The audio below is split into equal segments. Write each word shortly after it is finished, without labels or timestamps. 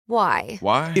Why?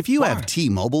 Why? If you have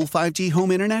T-Mobile 5G home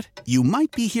internet, you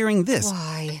might be hearing this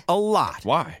Why? a lot.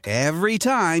 Why? Every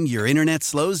time your internet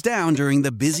slows down during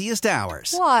the busiest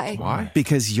hours. Why? Why?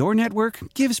 Because your network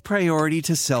gives priority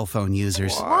to cell phone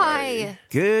users. Why?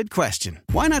 Good question.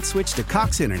 Why not switch to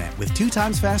Cox Internet with 2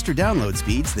 times faster download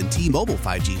speeds than T-Mobile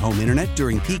 5G home internet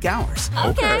during peak hours?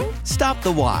 Okay. Stop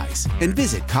the whys and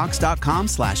visit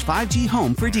cox.com/5G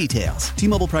home for details.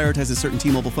 T-Mobile prioritizes certain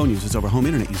T-Mobile phone users over home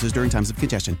internet users during times of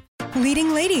congestion.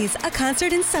 Leading Ladies, a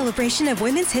concert in celebration of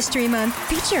Women's History Month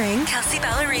featuring Kelsea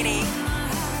Ballerini,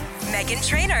 Meghan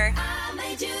Trainor,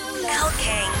 Elle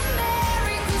King,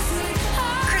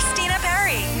 Christina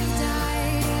Perri.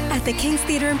 At the King's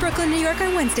Theater in Brooklyn, New York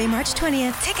on Wednesday, March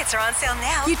 20th. Tickets are on sale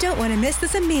now. You don't want to miss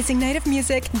this amazing night of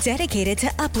music dedicated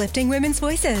to uplifting women's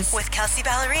voices. With Kelsea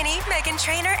Ballerini, Meghan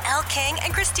Trainor, Elle King,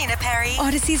 and Christina Perri.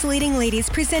 Odyssey's Leading Ladies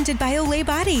presented by Olay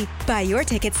Body. Buy your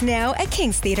tickets now at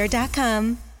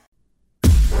kingstheater.com.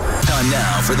 Time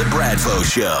now for the Bradfo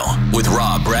Show with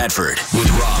Rob Bradford.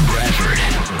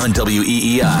 On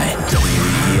WEEI.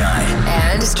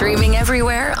 And streaming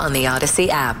everywhere on the Odyssey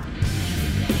app.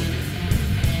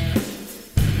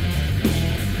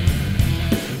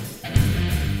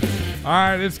 All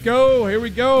right, let's go. Here we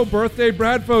go. Birthday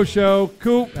Bradfo Show.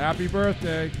 Coop, happy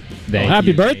birthday.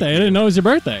 Happy birthday. I didn't know it was your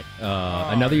birthday.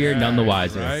 Another year, none the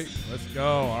wiser. Right? Let's go.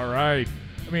 All right.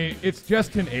 I mean, it's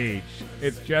just an age.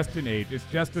 It's just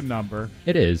a number.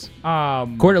 It is.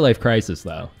 Quarter life crisis,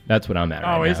 though. That's what I'm at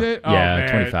right now. Oh, is it? Yeah, man,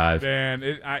 25.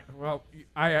 Man,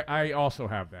 I also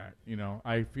have that. You know,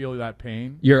 I feel that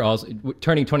pain. You're also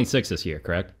turning 26 this year,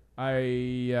 correct?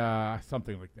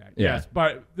 Something like that. Yeah. Yes,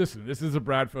 but listen, this is a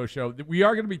Bradfo show. We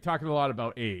are going to be talking a lot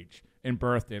about age and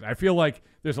birthdays. I feel like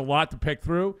there's a lot to pick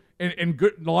through, and in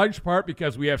large part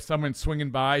because we have someone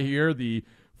swinging by here, the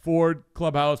Ford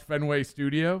Clubhouse Fenway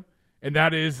studio, and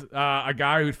that is a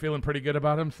guy who's feeling pretty good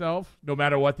about himself, no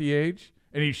matter what the age,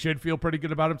 and he should feel pretty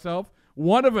good about himself.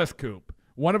 One of us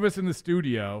in the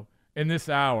studio in this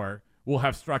hour will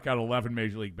have struck out 11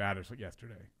 Major League batters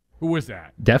yesterday. Who was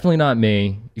that? Definitely not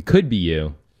me. It could be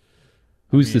you.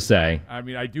 Who's to say? I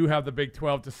mean, I do have the big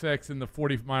 12-6 in the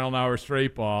 40-mile-an-hour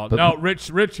straight ball. No,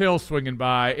 Rich Hill swinging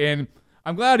by, and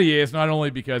I'm glad he is, not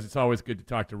only because it's always good to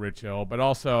talk to Rich Hill, but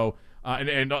also and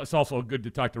it's also good to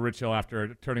talk to Rich Hill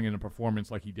after turning in a performance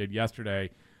like he did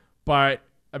yesterday. But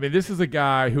I mean, this is a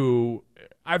guy who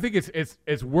I think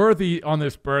it's worthy on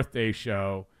this birthday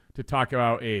show to talk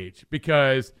about age,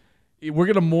 because we're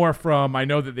going to morph from, I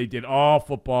know that they did all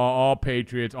football, all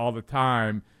Patriots, all the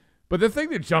time. But the thing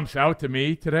that jumps out to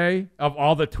me today of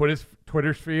all the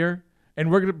Twitter sphere,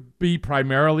 and we're going to be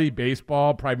primarily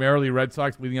baseball, primarily Red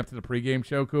Sox leading up to the pregame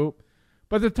show, Coop.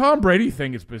 But the Tom Brady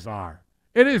thing is bizarre.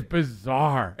 It is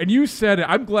bizarre. And you said it.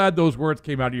 I'm glad those words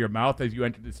came out of your mouth as you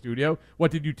entered the studio. What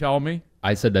did you tell me?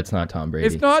 I said that's not Tom Brady.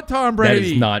 It's not Tom Brady. That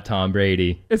is not Tom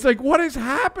Brady. It's like, what is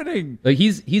happening? Like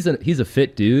he's a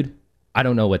fit dude. I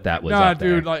don't know what that was. Nah,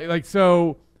 dude. Like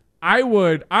so.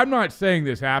 I'm not saying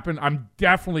this happened. I'm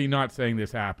definitely not saying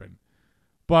this happened.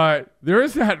 But there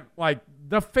is that, like,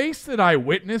 the face that I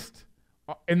witnessed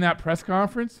in that press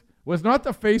conference was not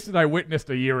the face that I witnessed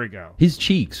a year ago. His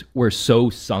cheeks were so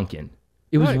sunken.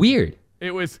 It was weird.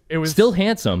 It was still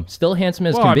handsome as can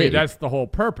be. I mean, that's the whole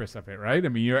purpose of it, right? I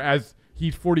mean,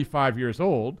 he's 45 years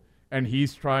old and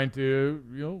he's trying to,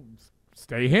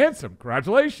 stay handsome.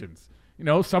 Congratulations.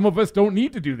 Some of us don't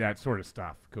need to do that sort of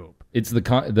stuff, Coop. It's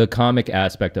the comic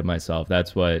aspect of myself.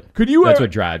 That's what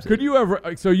what drives it. Could you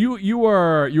ever? So you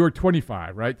were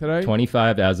 25, right, today?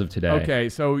 25 as of today. Okay,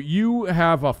 so you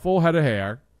have a full head of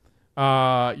hair.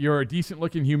 You're a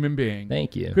decent-looking human being.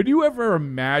 Thank you. Could you ever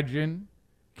imagine?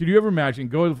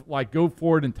 Go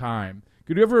forward in time?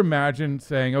 Could you ever imagine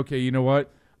saying, okay, you know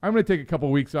what? I'm going to take a couple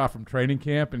weeks off from training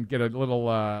camp and get a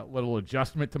little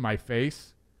adjustment to my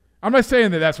face. I'm not saying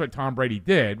that that's what Tom Brady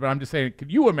did, but I'm just saying,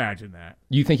 could you imagine that?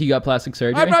 You think he got plastic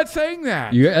surgery? I'm not saying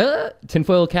that.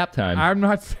 Tinfoil cap time. I'm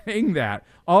not saying that.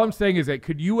 All I'm saying is that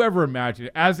could you ever imagine,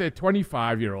 as a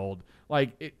 25-year-old,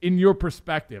 like in your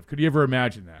perspective, could you ever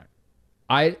imagine that?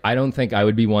 I don't think I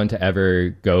would be one to ever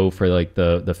go for like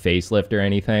the facelift or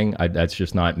anything. That's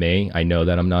just not me. I know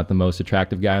that I'm not the most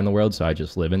attractive guy in the world, so I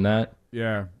just live in that.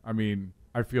 Yeah, I mean,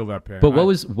 I feel that pain. But what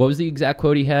was the exact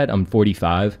quote he had? I'm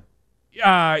 45.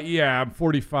 Yeah, I'm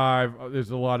 45.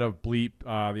 There's a lot of bleep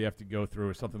you have to go through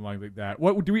or something like that.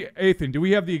 Ethan, do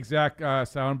we have the exact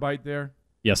soundbite there?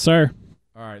 Yes, sir.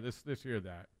 All right, let's hear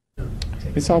that.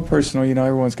 It's all personal,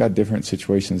 everyone's got different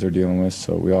situations they're dealing with,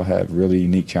 so we all have really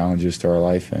unique challenges to our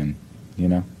life, and,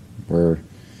 I'm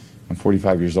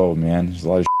 45 years old, man. There's a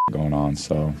lot of going on,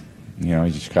 so, you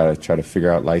just gotta try to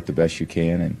figure out life the best you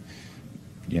can, and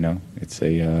it's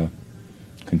a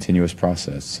continuous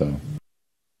process. So.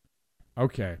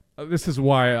 Okay. This is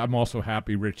why I'm also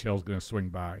happy Rich Hill's going to swing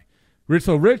by.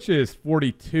 Rich is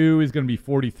 42. He's going to be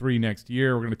 43 next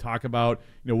year. We're going to talk about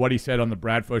what he said on the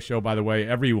Bradfo Show. By the way,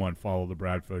 everyone follow the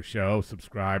Bradfo Show.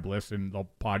 Subscribe, listen. The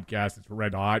podcast, it's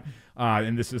red hot.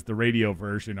 And this is the radio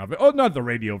version of it. Oh, not the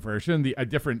radio version, a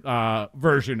different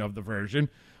version of the version.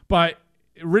 But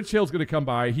Rich Hill's going to come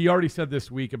by. He already said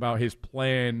this week about his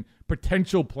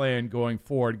potential plan going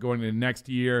forward, going into next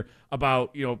year,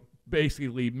 about,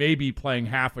 basically maybe playing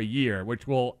half a year, which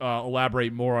we'll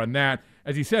elaborate more on that.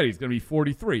 As he said, he's going to be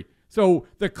 43. So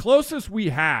the closest we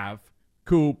have,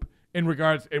 Coop, in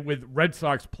regards with Red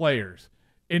Sox players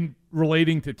in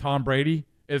relating to Tom Brady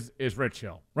is Rich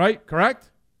Hill, right?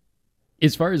 Correct?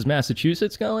 As far as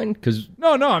Massachusetts going? Because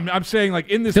No, I'm saying like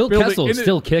in this Phil building. Kessel is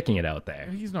still kicking it out there.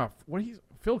 He's not.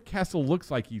 Phil Kessel looks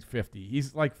like he's 50.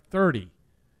 He's like 30.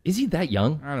 Is he that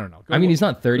young? I don't know. I mean, he's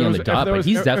not 30 on the dot, but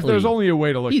he's definitely. If there's only a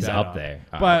way to look, he's that up there.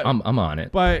 But I'm on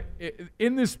it. But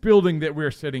in this building that we're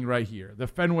sitting right here, the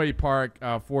Fenway Park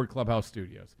Ford Clubhouse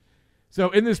Studios. So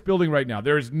in this building right now,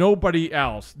 there is nobody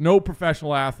else, no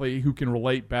professional athlete who can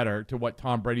relate better to what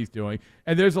Tom Brady's doing.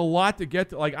 And there's a lot to get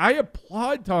to. Like, I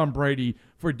applaud Tom Brady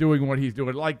for doing what he's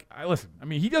doing. Like, listen, I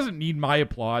mean, he doesn't need my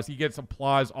applause. He gets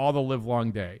applause all the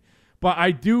livelong day. But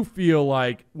I do feel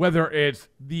like whether it's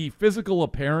the physical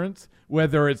appearance,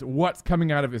 whether it's what's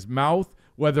coming out of his mouth,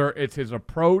 whether it's his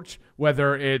approach,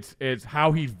 whether it's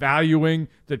how he's valuing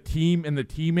the team and the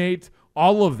teammates,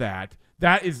 all of that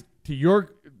is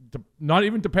not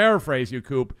even to paraphrase you,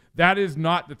 Coop, that is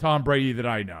not the Tom Brady that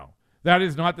I know. That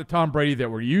is not the Tom Brady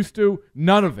that we're used to.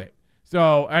 None of it.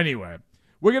 So anyway,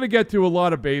 we're going to get to a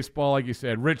lot of baseball. Like you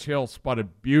said, Rich Hill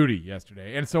spotted beauty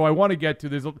yesterday. And so I want to get to,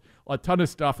 there's a ton of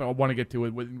stuff I want to get to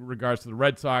with regards to the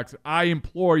Red Sox. I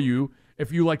implore you,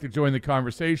 if you like to join the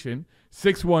conversation,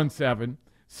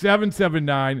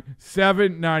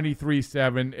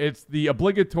 617-779-7937. It's the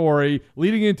obligatory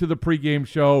leading into the pregame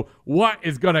show. What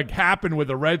is going to happen with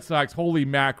the Red Sox? Holy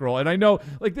mackerel. And I know,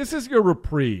 like, this is your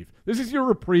reprieve. This is your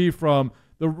reprieve from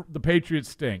the Patriots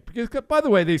stink. Because, by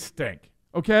the way, they stink.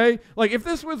 Okay? Like, if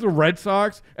this was the Red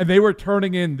Sox and they were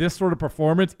turning in this sort of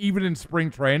performance, even in spring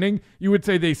training, you would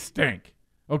say they stink.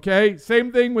 Okay?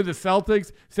 Same thing with the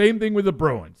Celtics. Same thing with the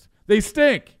Bruins. They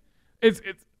stink. It's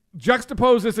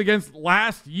juxtapose this against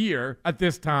last year at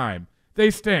this time.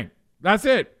 They stink. That's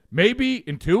it. Maybe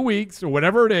in 2 weeks or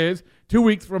whatever it is, 2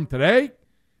 weeks from today,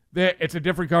 it's a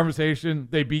different conversation.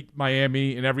 They beat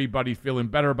Miami and everybody's feeling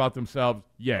better about themselves.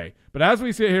 Yay. But as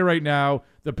we sit here right now,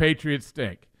 the Patriots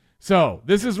stink. So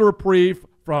this is a reprieve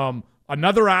from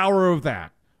another hour of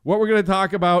that. What we're going to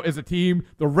talk about is a team,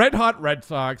 the red-hot Red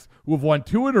Sox, who have won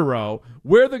 2 in a row,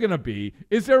 where they're going to be,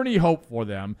 is there any hope for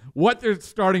them, what their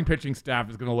starting pitching staff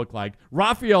is going to look like,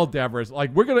 Rafael Devers,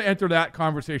 like we're going to enter that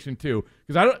conversation too.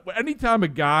 Because anytime a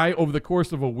guy over the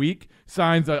course of a week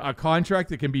signs a contract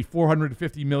that can be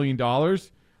 $450 million,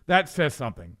 that says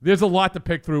something. There's a lot to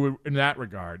pick through in that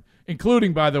regard,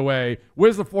 including, by the way,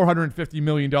 where's the $450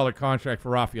 million contract for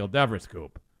Rafael Devers,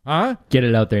 Coop? Huh? Get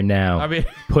it out there now. I mean,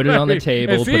 put it on the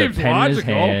table. Put a pen in his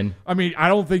hand. I mean, I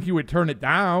don't think he would turn it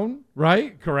down,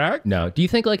 right? Correct? No. Do you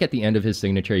think, like, at the end of his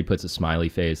signature, he puts a smiley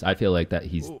face? I feel like that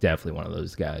he's definitely one of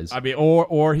those guys. I mean,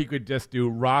 or he could just do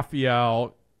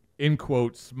Rafael, in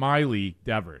quotes, Smiley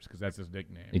Devers, because that's his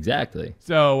nickname. Exactly.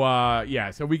 So,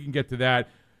 so we can get to that.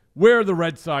 Where the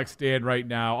Red Sox stand right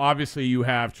now, obviously you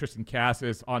have Tristan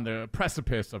Casas on the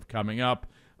precipice of coming up.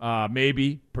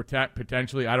 Maybe,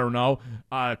 potentially, I don't know.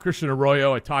 Christian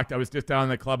Arroyo, I was just down in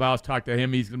the clubhouse, talked to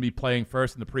him. He's going to be playing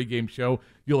first in the pregame show.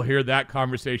 You'll hear that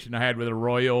conversation I had with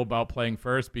Arroyo about playing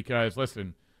first because,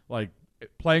 listen, like,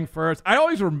 playing first, I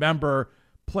always remember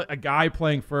a guy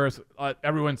playing first.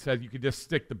 Everyone said you could just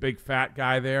stick the big fat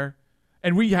guy there.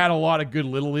 And we had a lot of good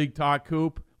Little League talk,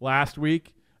 Coop, last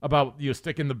week about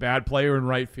sticking the bad player in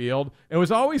right field. It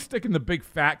was always sticking the big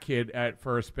fat kid at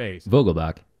first base.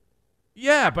 Vogelbach.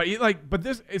 Yeah, but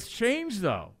it's changed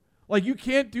though. Like, you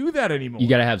can't do that anymore. You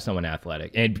got to have someone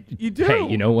athletic, and you do. Hey,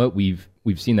 you know what? We've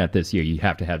seen that this year. You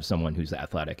have to have someone who's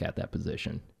athletic at that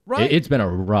position. Right. It's been a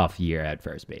rough year at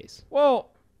first base.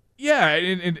 Well, yeah,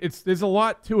 and there's a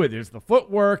lot to it. There's the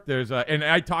footwork. And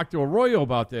I talked to Arroyo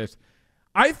about this.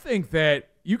 I think that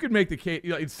you could make the case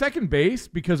in second base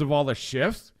because of all the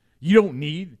shifts. You don't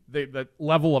need the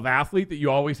level of athlete that you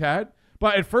always had.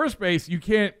 But at first base, you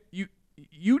can't.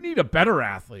 You need a better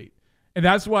athlete, and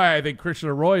that's why I think Christian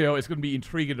Arroyo is going to be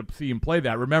intriguing to see him play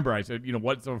that. Remember, I said,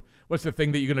 what's the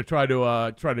thing that you're going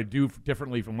to try to do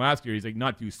differently from last year? He's like,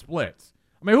 not do splits.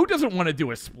 I mean, who doesn't want to do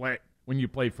a split when you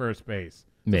play first base?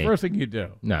 It's Me. the first thing you do.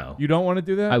 No. You don't want to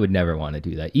do that? I would never want to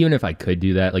do that. Even if I could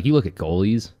do that. Like, you look at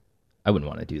goalies, I wouldn't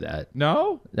want to do that.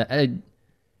 No?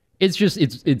 It's just,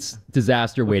 it's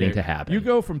disaster waiting Okay. to happen. You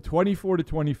go from 24 to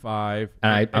 25.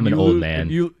 And I'm you an old lose- man.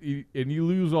 And you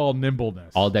lose all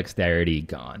nimbleness. All dexterity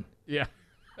gone. Yeah.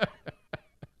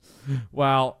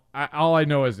 Well, all I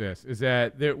know is this: is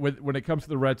that when it comes to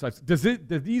the Red Sox, does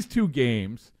these two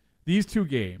games? I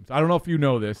don't know if you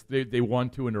know this. They won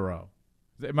 2 in a row.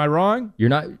 Am I wrong? You're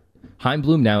not. Heim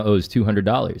Bloom now owes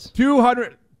 $200.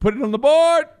 200. Put it on the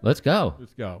board. Let's go.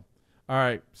 Let's go. All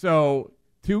right. So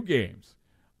 2 games.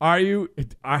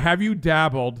 Have you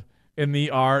dabbled in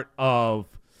the art of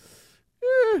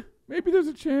maybe there's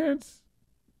a chance?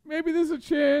 Maybe there's a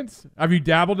chance. Have you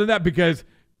dabbled in that? Because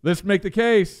let's make the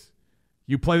case.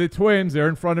 You play the Twins, they're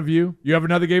in front of you. You have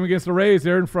another game against the Rays,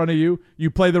 they're in front of you. You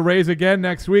play the Rays again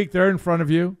next week, they're in front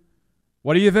of you.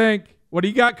 What do you think? What do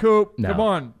you got, Coop? No, Come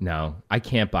on. No, I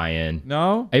can't buy in.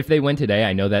 No? If they win today,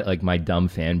 I know that like my dumb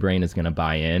fan brain is going to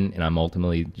buy in, and I'm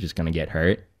ultimately just going to get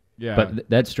hurt. Yeah. But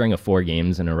that string of 4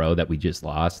 games in a row that we just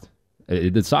lost,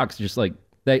 the Sox just like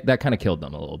that kind of killed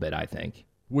them a little bit, I think.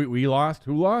 We lost?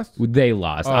 Who lost? They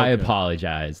lost. Oh, I okay.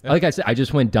 apologize. Like I said, I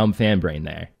just went dumb fan brain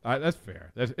there. That's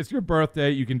fair. It's your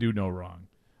birthday. You can do no wrong.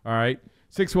 All right?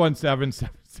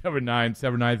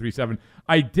 617-779-7937.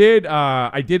 I did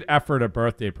effort a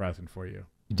birthday present for you.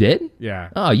 You did?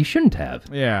 Yeah. Oh, you shouldn't have.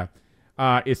 Yeah.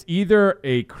 It's either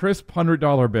a crisp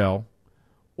 $100 bill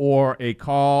or a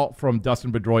call from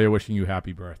Dustin Pedroia wishing you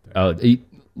happy birthday. Oh,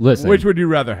 listen. Which would you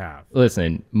rather have?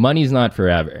 Listen, money's not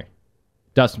forever.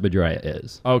 Dustin Pedroia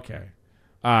is. Okay.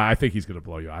 I think he's going to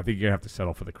blow you out. I think you're going to have to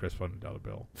settle for the crisp $100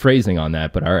 bill. Phrasing on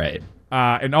that, but all right.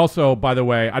 And also, by the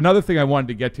way, another thing I wanted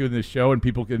to get to in this show, and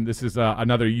people can, this is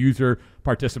another user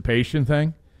participation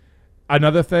thing.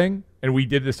 Another thing, and we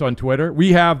did this on Twitter,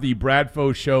 we have the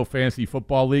Bradfo Show Fantasy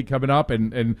Football League coming up,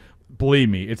 and believe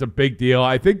me, it's a big deal.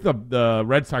 I think the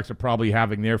Red Sox are probably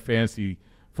having their Fantasy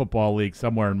Football League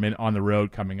somewhere on the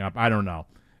road coming up. I don't know.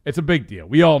 It's a big deal.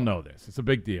 We all know this. It's a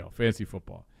big deal, fantasy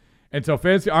football. And so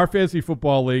our Fantasy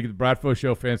Football League, the Bradfo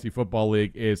Show Fantasy Football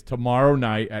League, is tomorrow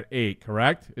night at 8,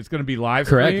 correct? It's going to be live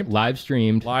Correct. streamed? Live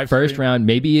streamed. Live First streamed. round.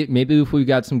 Maybe if we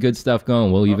got some good stuff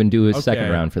going, we'll even do a second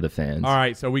okay. round for the fans. All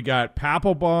right, so we got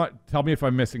Papelbon. Tell me if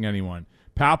I'm missing anyone.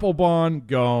 Papelbon,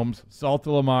 Gomes,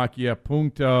 Saltalamacchia,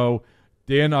 Punto,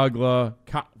 Dan Ugla,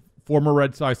 former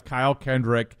Red Sox Kyle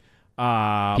Kendrick.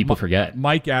 People forget.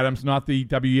 Mike Adams, not the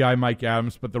WEI Mike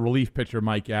Adams, but the relief pitcher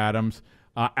Mike Adams.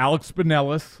 Alex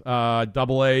Spinellis,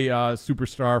 AA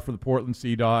superstar for the Portland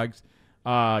Sea Dogs.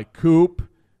 Coop,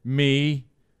 me,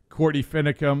 Courtney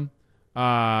Finicum.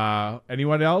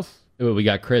 Anyone else? Ooh, we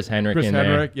got Chris Henrik Chris in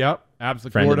Henrik, there. yep.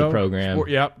 Absolutely. Friend of the Gordo. program.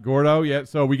 Yep, Gordo, yeah.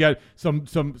 So we got some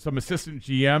assistant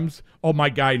GMs. Oh, my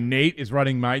guy Nate is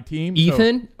running my team.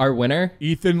 Ethan, our winner.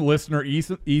 Ethan, listener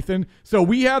Ethan. So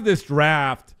we have this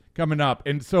draft coming up.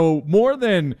 And so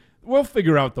we'll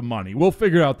figure out the money. We'll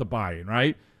figure out the buy-in,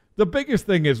 right? The biggest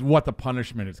thing is what the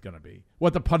punishment is going to be,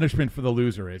 what the punishment for the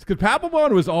loser is. Because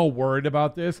Papelbon was all worried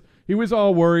about this. He was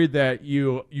all worried that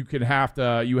you have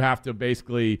to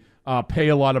basically pay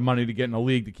a lot of money to get in the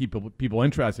league to keep people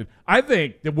interested. I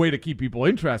think the way to keep people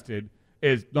interested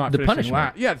is not The finishing punishment.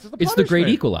 last. Yeah, it's the It's the great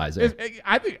punishment. equalizer.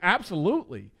 I think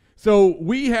absolutely. So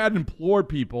we had implored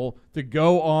people to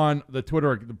go on the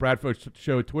Bradford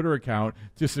Show Twitter account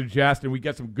to suggest, and we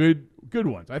get some good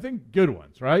ones. I think good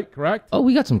ones, right? Correct? Oh,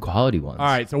 we got some quality ones. All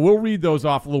right, so we'll read those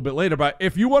off a little bit later. But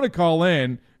if you want to call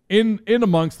in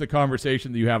amongst the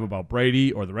conversation that you have about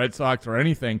Brady or the Red Sox or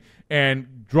anything,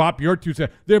 and drop your 2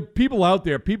 cents. There are people out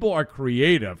there. People are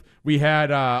creative. We had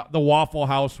the Waffle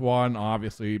House one,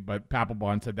 obviously, but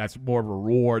Papelbon said that's more of a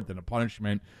reward than a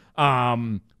punishment.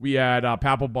 We had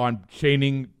Papelbon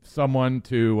chaining someone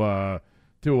to a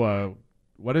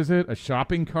what is it? A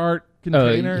shopping cart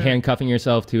container? Handcuffing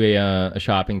yourself to a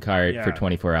shopping cart for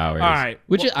 24 hours. All right.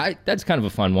 Which that's kind of a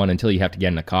fun one until you have to get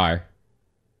in a car.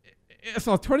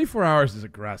 So 24 hours is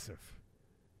aggressive.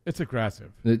 It's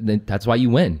aggressive. That's why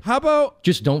you win. How about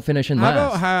just don't finish in how last?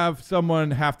 about have someone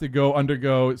have to go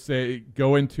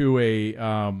into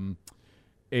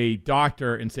a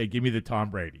doctor and say, "Give me the Tom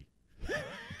Brady."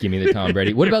 Give me the Tom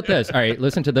Brady. What about this? All right,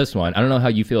 listen to this one. I don't know how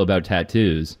you feel about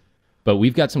tattoos, but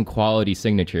we've got some quality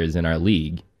signatures in our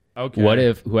league. Okay. What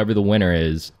if whoever the winner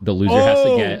is, the loser has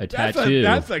to get a tattoo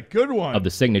That's a good one. of the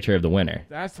signature of the winner?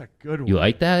 That's a good one. You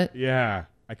like that? Yeah,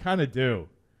 I kind of do.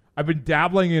 I've been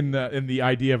dabbling in the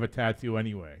idea of a tattoo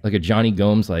anyway. Like a Johnny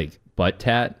Gomes butt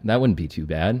tat? That wouldn't be too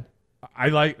bad.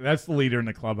 That's the leader in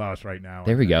the clubhouse right now.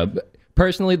 There we go.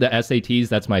 Personally, the SATs,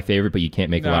 that's my favorite, but you can't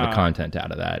make a lot of content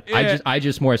out of that. I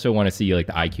just more so want to see like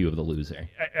the IQ of the loser.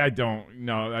 I don't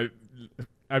know.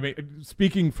 I mean,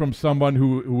 speaking from someone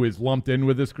who is lumped in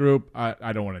with this group,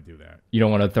 I don't want to do that. You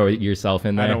don't want to throw yourself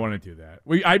in there? I don't want to do that.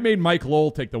 I made Mike Lowell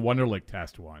take the Wonderlic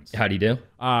test once. How'd he do?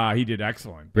 He did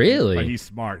excellent. Really? But he's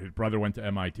smart. His brother went to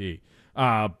MIT.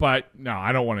 But no,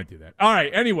 I don't want to do that. All right,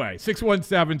 anyway,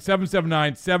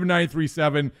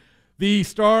 617-779-7937. The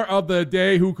star of the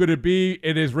day, who could it be?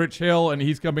 It is Rich Hill, and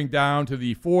he's coming down to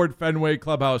the Ford Fenway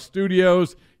Clubhouse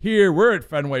Studios. Here, we're at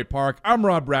Fenway Park. I'm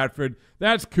Rob Bradford.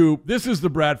 That's Coop. This is the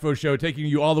Bradford Show, taking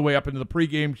you all the way up into the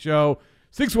pregame show.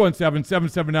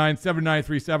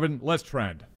 617-779-7937. Let's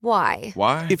trend. Why?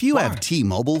 If you have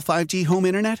T-Mobile 5G home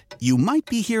internet, you might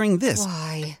be hearing this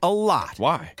Why? a lot.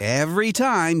 Why? Every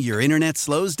time your internet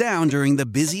slows down during the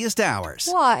busiest hours.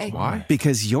 Why?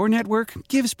 Because your network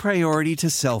gives priority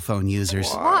to cell phone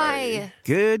users. Why?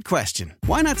 Good question.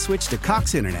 Why not switch to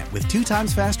Cox Internet with 2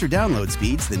 times faster download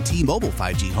speeds than T-Mobile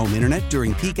 5G home internet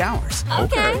during peak hours?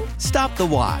 Okay. Stop the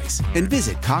whys and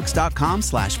visit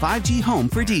cox.com/5G home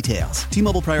for details.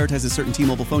 T-Mobile prioritizes certain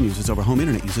T-Mobile phone users over home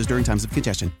internet users during times of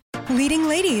congestion. Leading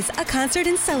Ladies, a concert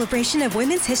in celebration of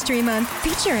Women's History Month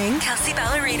featuring Kelsey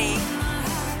Ballerini,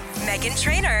 Meghan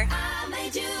Trainor,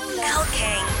 Elle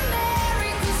King,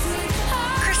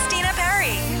 Christina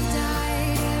Perri.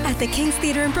 At the King's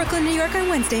Theater in Brooklyn, New York on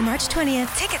Wednesday, March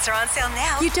 20th. Tickets are on sale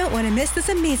now. You don't want to miss this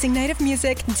amazing night of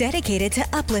music dedicated to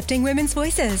uplifting women's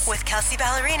voices. With Kelsey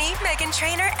Ballerini, Meghan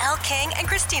Trainor, Elle King, and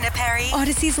Christina Perri.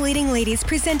 Odyssey's Leading Ladies,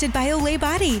 presented by Olay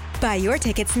Body. Buy your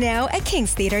tickets now at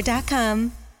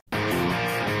kingstheater.com.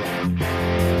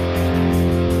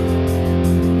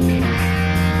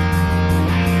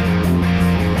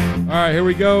 All right, here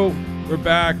we go. We're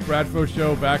back. Bradford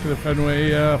Show, back at the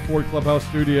Fenway Ford Clubhouse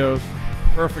Studios.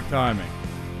 Perfect timing.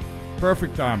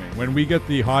 Perfect timing. When we get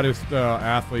the hottest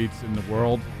athletes in the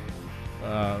world,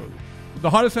 the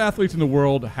hottest athletes in the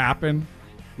world happen,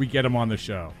 we get them on the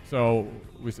show. So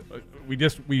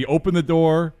we open the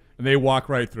door and they walk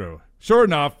right through. Sure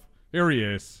enough, here he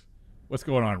is. What's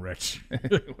going on, Rich?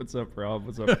 What's up, Rob?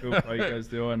 What's up, Coop? How you guys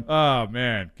doing? Oh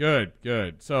man, good.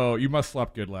 So you must have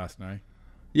slept good last night.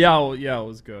 Yeah, it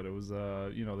was good. It was,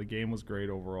 the game was great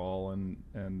overall, and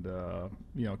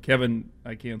Kevin,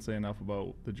 I can't say enough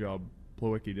about the job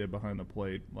Plawecki did behind the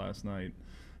plate last night,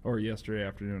 or yesterday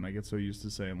afternoon. I get so used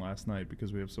to saying last night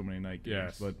because we have so many night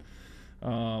games. Yes. But,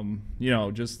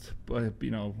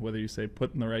 whether you say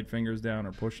putting the right fingers down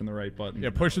or pushing the right button.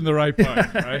 Yeah, pushing the right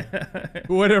button, right?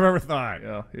 Who would have ever thought?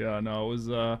 Yeah, no, it was,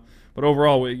 but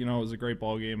overall, it was a great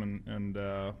ball game, and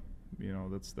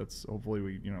that's hopefully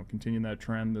we continue that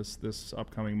trend this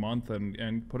upcoming month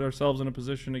and put ourselves in a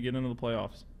position to get into the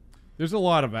playoffs. There's a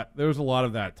lot of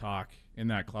that talk in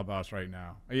that clubhouse right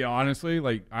now. Yeah, honestly,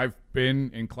 like I've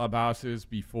been in clubhouses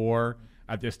before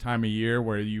at this time of year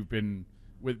where you've been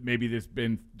with maybe this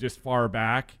been just far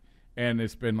back and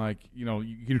it's been like you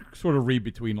can sort of read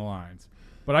between the lines.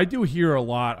 But I do hear a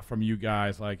lot from you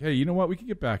guys like, hey, you know what? We can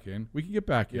get back in. We can get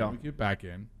back in. Yeah. We can get back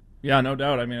in. Yeah, no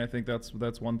doubt. I mean, I think that's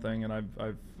one thing, and I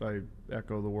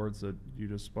echo the words that you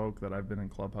just spoke. That I've been in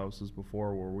clubhouses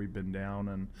before where we've been down,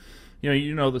 and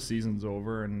the season's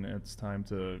over, and it's time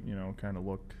to kind of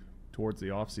look towards the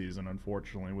off season.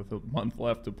 Unfortunately, with a month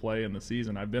left to play in the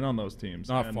season, I've been on those teams.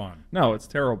 Not fun. No, it's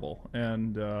terrible,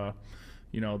 and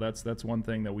that's one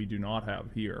thing that we do not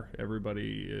have here.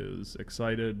 Everybody is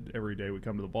excited every day we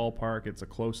come to the ballpark. It's a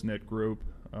close knit group.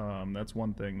 That's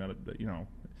one thing that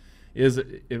is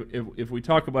if we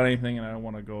talk about anything, and I don't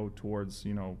want to go towards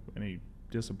any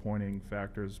disappointing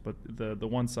factors, but the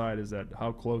one side is that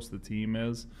how close the team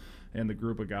is and the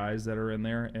group of guys that are in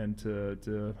there, and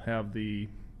to have the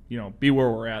be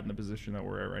where we're at in the position that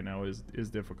we're at right now is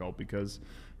difficult because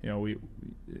we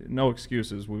no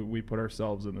excuses, we put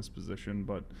ourselves in this position,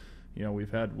 but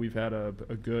we've had a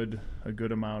good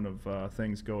amount of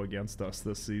things go against us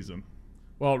this season.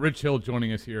 Well, Rich Hill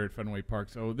joining us here at Fenway Park,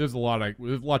 so there's a lot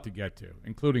to get to,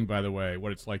 including, by the way,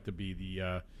 what it's like to be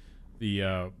the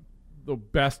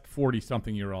best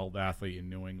 40-something-year-old athlete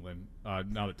in New England.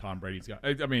 Now that Tom Brady's got,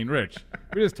 I mean, Rich,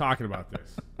 we're just talking about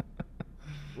this.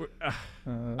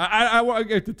 I want to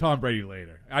get to Tom Brady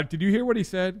later. Did you hear what he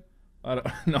said?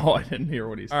 No, I didn't hear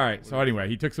what he said. All right. So anyway,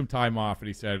 he took some time off, and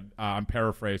he said, I'm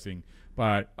paraphrasing,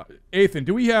 but Ethan,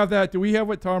 do we have that? Do we have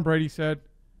what Tom Brady said?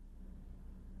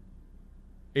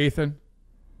 Ethan?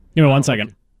 Give me 1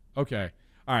 second. Okay.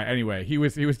 All right. Anyway, he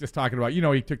was just talking about,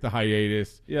 he took the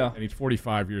hiatus. Yeah. And he's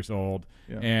 45 years old.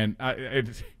 Yeah. And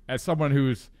as someone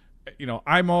who's,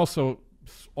 I'm also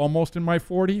almost in my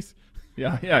 40s.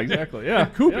 Yeah, exactly. Yeah.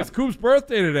 Coop, it's Coop's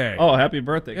birthday today. Oh, happy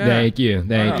birthday. Yeah. Thank you.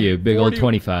 Big 40, old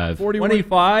 25.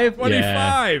 25?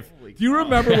 25. Do you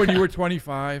remember when you were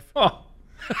 25? Oh.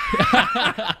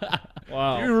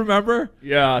 Wow. Do you remember?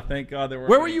 Yeah, thank God there were.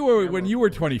 Where were you when you were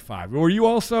 25? Were you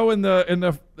also in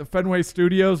the Fenway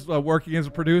Studios working as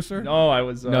a producer? No, I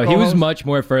was. No, he was much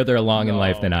more further along in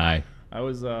life than I. I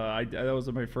was. That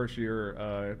was my first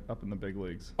year up in the big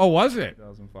leagues. Oh, was it?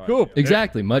 2005. Cool. Yeah.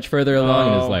 Exactly, much further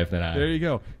along in his life than I. There you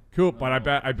go. Cool, but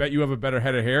I bet you have a better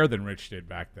head of hair than Rich did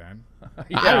back then.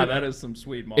 Yeah, that is some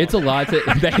sweet mom. It's a lot to.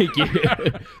 Thank you.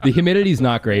 The humidity's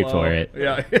not great for it.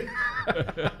 Yeah.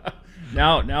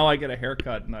 Now I get a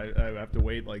haircut and I have to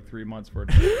wait like 3 months for it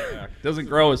to grow back. It doesn't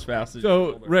grow as fast as.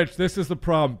 So, Rich, this is the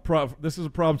problem. This is a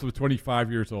problem with 25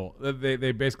 years old.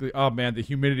 They basically, oh man, the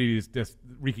humidity is just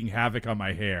wreaking havoc on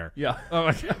my hair. Yeah.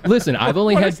 Listen, I've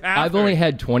only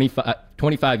had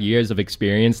 25 years of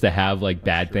experience to have like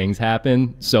bad things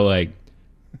happen. So like,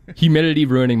 humidity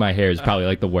ruining my hair is probably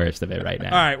like the worst of it right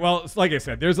now. All right. Well, it's like I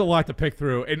said, there's a lot to pick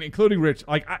through, and including Rich.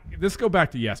 Like, let's go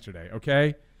back to yesterday,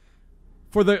 okay?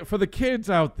 For the kids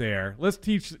out there, let's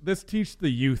teach the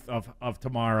youth of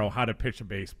tomorrow how to pitch a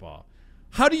baseball.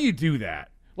 How do you do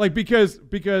that? Like, because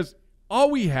all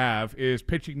we have is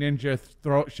Pitching Ninja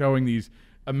showing these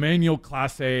Emmanuel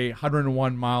Clase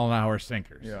 101 mile an hour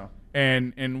sinkers. Yeah.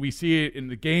 And we see it, and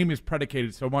the game is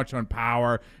predicated so much on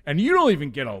power, and you don't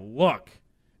even get a look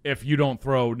if you don't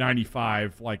throw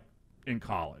 95 like in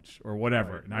college or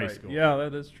whatever in high school. Yeah,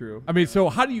 that is true. I mean, so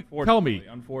how do you tell me?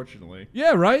 Unfortunately.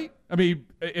 Yeah, right. I mean,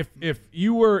 if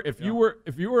you were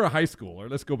a high schooler,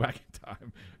 let's go back in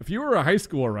time. If you were a high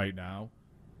schooler right now,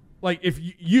 like if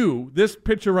this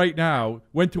pitcher right now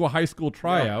went to a high school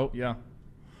tryout, yeah.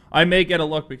 I may get a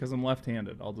look because I'm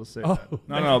left-handed. I'll just say that. Oh,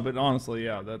 No, but honestly,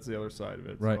 yeah, that's the other side of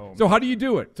it. right. So how do you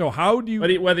do it? So how do you?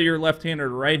 But whether you're left-handed or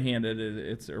right-handed,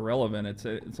 it's irrelevant.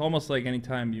 It's almost like any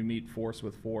time you meet force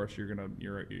with force, there's gonna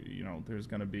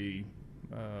be,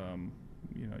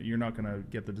 you're not gonna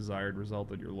get the desired result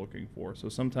that you're looking for. So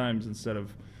sometimes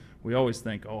we always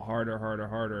think, oh,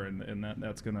 harder, and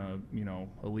that's gonna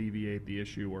alleviate the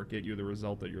issue or get you the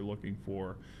result that you're looking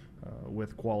for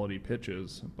with quality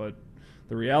pitches, but.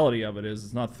 The reality of it is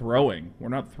it's not throwing. We're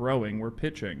not throwing. We're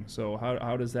pitching. So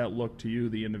how does that look to you,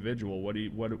 the individual?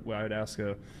 I'd ask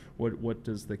what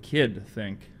does the kid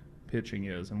think pitching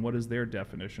is, and what is their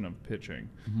definition of pitching?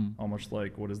 Mm-hmm. Almost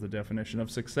like what is the definition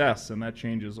of success, and that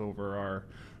changes over our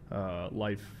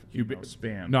life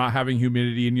span. Not having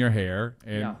humidity in your hair,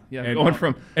 and going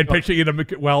from pitching in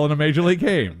a major league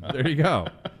game. There you go.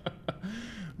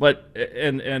 But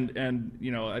and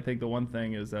I think the one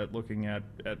thing is that looking at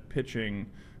pitching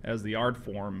as the art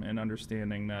form and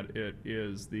understanding that it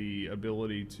is the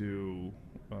ability to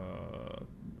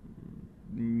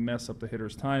mess up the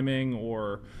hitter's timing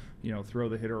or throw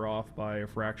the hitter off by a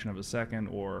fraction of a second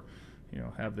or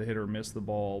have the hitter miss the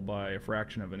ball by a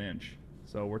fraction of an inch.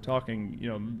 So we're talking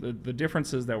the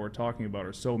differences that we're talking about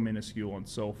are so minuscule and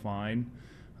so fine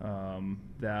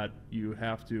that you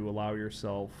have to allow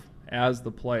yourself as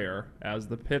the player, as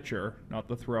the pitcher, not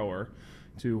the thrower,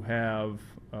 to have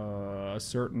a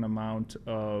certain amount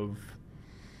of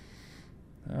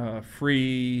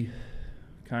free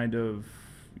kind of,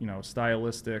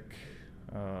 stylistic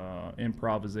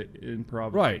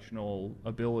improvisational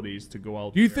abilities to go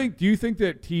out there. Do you think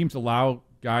that teams allow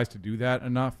guys to do that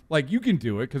enough? Like, you can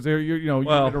do it because you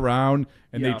get around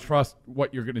and they trust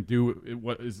what you're going to do,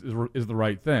 what is the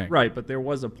right thing. Right, but there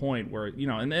was a point where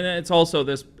and it's also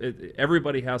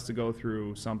everybody has to go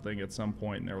through something at some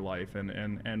point in their life,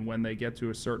 and when they get to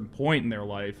a certain point in their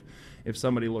life, if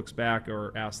somebody looks back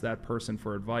or asks that person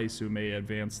for advice who may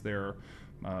advance their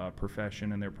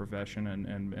profession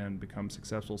and become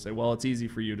successful, say, well, it's easy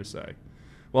for you to say.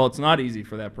 Well, it's not easy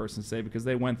for that person to say because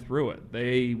they went through it.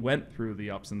 They went through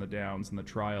the ups and the downs and the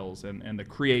trials and the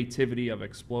creativity of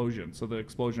explosion. So the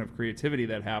explosion of creativity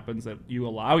that happens, that you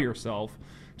allow yourself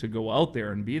to go out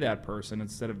there and be that person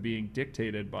instead of being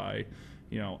dictated by,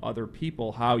 other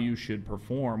people how you should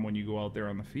perform when you go out there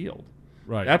on the field.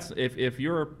 Right. That's if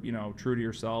you're, true to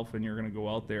yourself and you're going to go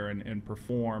out there and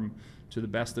perform to the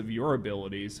best of your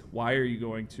abilities, why are you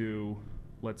going to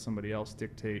let somebody else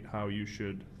dictate how you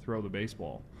should throw the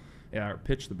baseball, or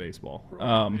pitch the baseball?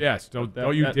 Yes, don't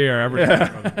you dare ever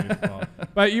throw the baseball.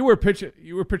 But you were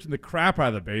pitching the crap out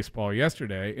of the baseball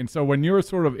yesterday, and so when you're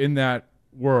sort of in that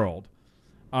world,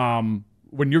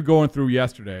 when you're going through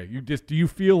yesterday, do you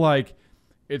feel like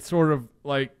it's sort of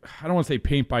like, I don't want to say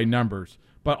paint by numbers,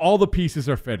 but all the pieces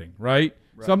are fitting, right?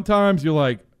 Sometimes you're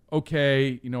like,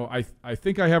 okay, I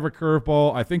think I have a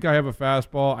curveball. I think I have a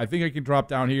fastball. I think I can drop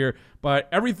down here. But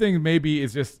everything maybe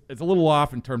is it's a little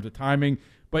off in terms of timing.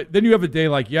 But then you have a day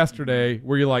like yesterday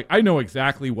where you're like, I know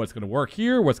exactly what's going to work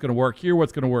here, what's going to work here,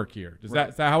 what's going to work here. Is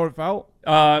that how it felt?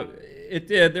 It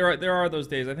did. There are those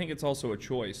days. I think it's also a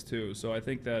choice too. So I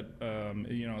think that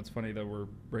it's funny that we're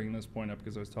bringing this point up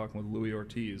because I was talking with Louis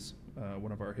Ortiz,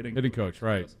 one of our hitting coach,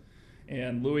 right?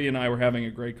 And Louis and I were having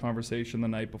a great conversation the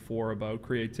night before about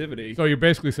creativity. So you're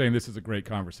basically saying this is a great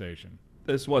conversation.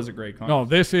 This was a great conversation. No,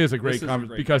 this is a great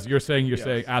conversation because you're saying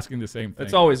asking the same thing.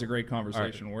 It's always a great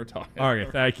conversation. Right. We're talking. All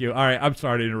right, thank you. All right, I'm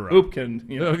sorry to interrupt. Coop can,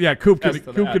 Coop can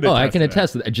attest. I can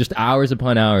attest to that. Just hours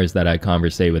upon hours that I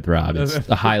conversate with Rob. It's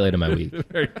the highlight of my week.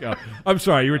 There you go. I'm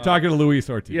sorry, you were talking to Louis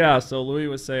Ortiz. Yeah, so Louis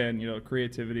was saying,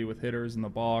 creativity with hitters in the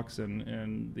box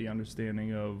and the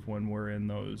understanding of when we're in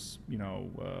those,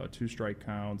 2-strike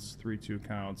counts, 3-2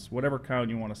 counts, whatever count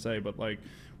you want to say, but like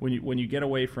when you get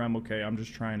away from, okay, I'm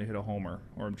just trying to hit a homer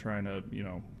or I'm trying to,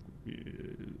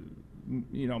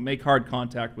 make hard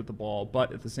contact with the ball,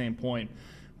 but at the same point,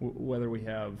 whether we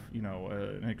have,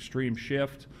 an extreme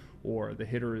shift or the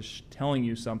hitter is telling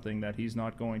you something that he's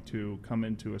not going to come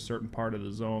into a certain part of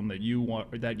the zone that you want,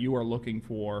 or that you are looking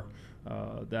for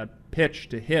that pitch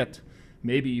to hit,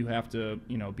 maybe you have to,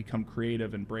 become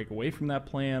creative and break away from that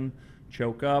plan,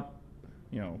 choke up,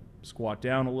 squat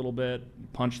down a little bit,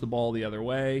 punch the ball the other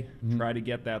way, try to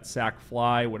get that sac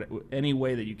fly, any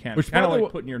way that you can. It's kind of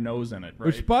like putting your nose in it, right?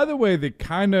 Which, by the way, they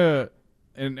kind of,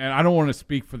 and I don't want to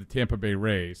speak for the Tampa Bay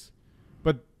Rays,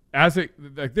 but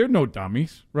they're no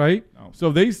dummies, right? No.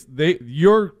 So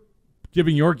you're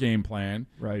giving your game plan,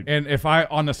 right? And if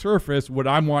on the surface, what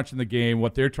I'm watching the game,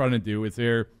 what they're trying to do is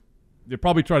they're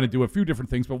probably trying to do a few different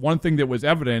things, but one thing that was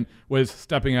evident was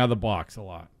stepping out of the box a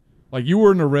lot. Like you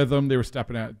were in a rhythm, they were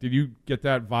stepping out. Did you get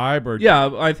that vibe? Or yeah,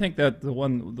 I think that the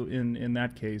one in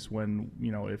that case, when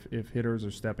if hitters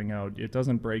are stepping out, it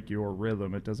doesn't break your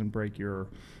rhythm, it doesn't break your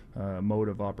mode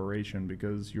of operation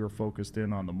because you're focused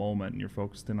in on the moment and you're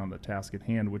focused in on the task at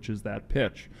hand, which is that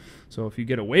pitch. So if you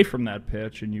get away from that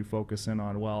pitch and you focus in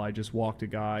on, well, I just walked a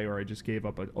guy, or I just gave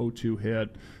up an 0-2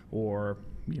 hit, or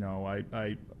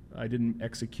I didn't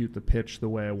execute the pitch the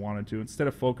way I wanted to. Instead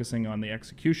of focusing on the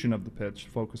execution of the pitch,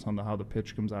 focus on how the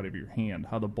pitch comes out of your hand,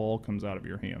 how the ball comes out of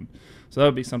your hand. So that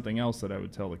would be something else that I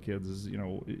would tell the kids is,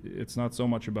 it's not so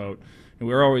much about, and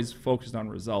we're always focused on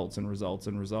results and results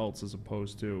and results as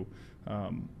opposed to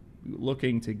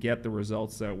looking to get the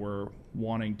results that we're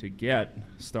wanting to get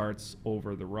starts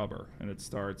over the rubber, and it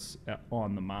starts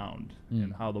on the mound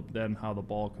and how the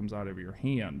ball comes out of your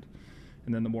hand.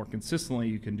 And then the more consistently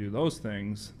you can do those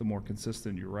things, the more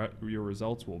consistent your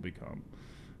results will become.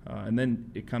 And then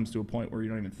it comes to a point where you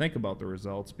don't even think about the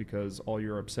results because all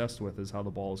you're obsessed with is how the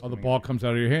ball is. How the ball comes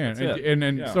out of your hand,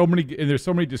 and so many, and there's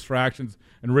so many distractions.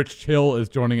 And Rich Hill is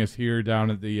joining us here down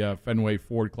at the Fenway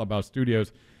Ford Clubhouse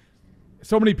Studios.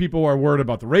 So many people are worried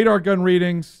about the radar gun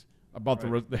readings, about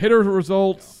the hitter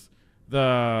results,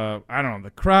 the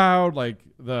crowd,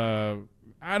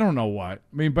 I don't know what.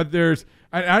 I mean, but there's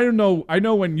I don't know. I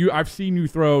know I've seen you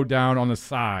throw down on the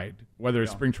side, whether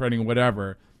it's spring training or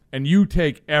whatever, and you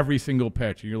take every single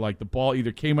pitch, and you're like, the ball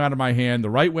either came out of my hand the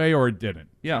right way or it didn't.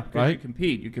 Yeah, because right?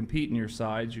 You compete in your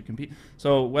sides. You compete.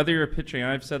 So whether you're pitching,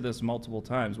 I've said this multiple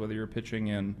times, whether you're pitching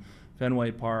in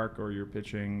Fenway Park or you're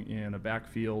pitching in a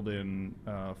backfield in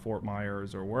Fort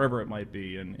Myers or wherever it might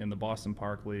be, in the Boston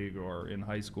Park League or in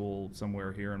high school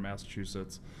somewhere here in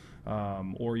Massachusetts,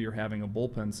 or you're having a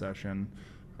bullpen session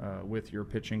with your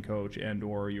pitching coach and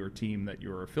or your team that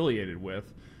you're affiliated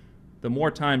with, the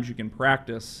more times you can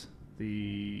practice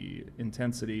the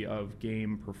intensity of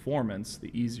game performance, the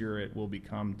easier it will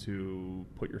become to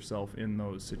put yourself in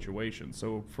those situations.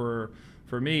 So for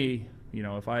me,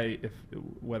 if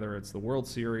whether it's the World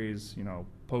Series,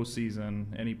 postseason,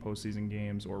 any postseason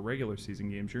games or regular season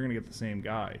games, you're going to get the same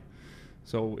guy.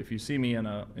 So if you see me in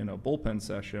a bullpen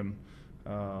session,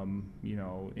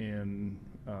 in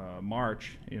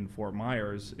March in Fort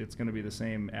Myers, it's going to be the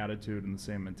same attitude and the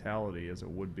same mentality as it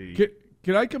would be.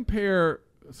 Can I compare,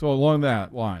 so along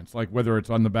that lines, like whether it's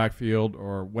on the backfield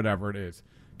or whatever it is,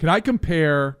 can I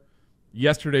compare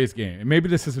yesterday's game? And maybe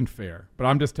this isn't fair, but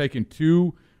I'm just taking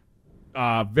two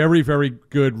very, very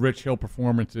good Rich Hill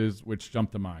performances which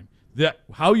jump to mind.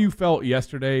 How you felt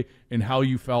yesterday and how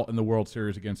you felt in the World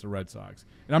Series against the Red Sox.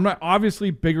 And I'm not,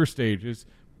 obviously bigger stages,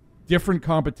 different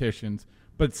competitions,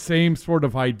 but same sort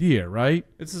of idea, right?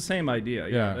 It's the same idea.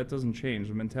 Yeah, that doesn't change.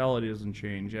 The mentality doesn't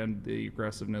change, and the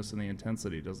aggressiveness and the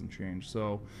intensity doesn't change.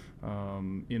 So,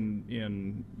 if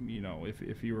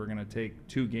you were going to take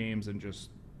two games and just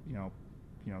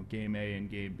game A and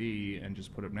game B and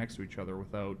just put them next to each other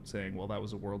without saying, well, that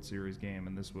was a World Series game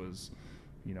and this was,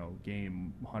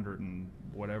 game 100 and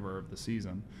whatever of the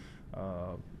season.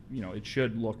 It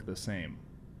should look the same.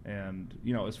 And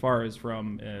as far as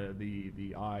from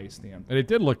the eye standpoint, and it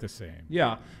did look the same.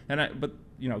 Yeah, but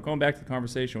going back to the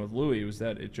conversation with Louis, was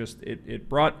that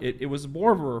it was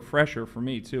more of a refresher for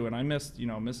me too. And I missed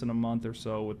missing a month or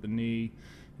so with the knee,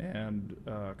 and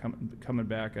coming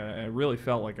back, I really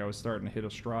felt like I was starting to hit a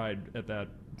stride at that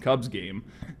Cubs game,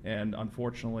 and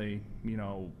unfortunately,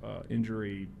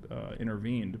 injury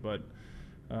intervened. But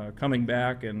coming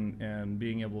back and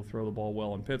being able to throw the ball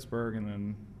well in Pittsburgh, and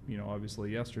then obviously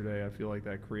yesterday, I feel like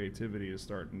that creativity is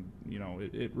starting.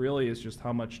 It really is just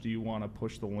how much do you want to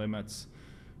push the limits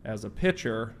as a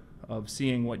pitcher of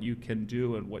seeing what you can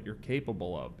do and what you're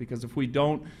capable of. Because if we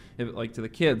don't, like to the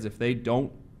kids, if they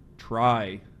don't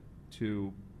try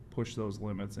to push those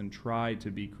limits and try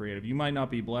to be creative, you might not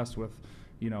be blessed with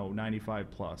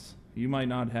 95 plus. You might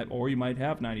not have, or you might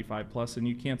have 95 plus and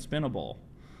you can't spin a ball,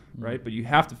 right? But you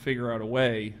have to figure out a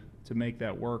way to make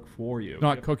that work for you.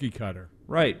 Not cookie cutter.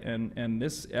 Right, and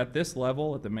this at this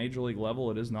level, at the major league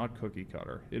level, it is not cookie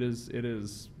cutter. It is.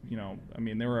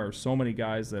 There are so many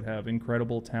guys that have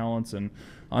incredible talents and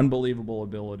unbelievable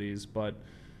abilities, but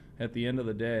at the end of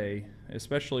the day,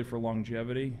 especially for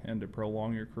longevity and to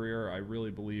prolong your career, I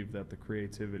really believe that the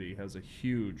creativity has a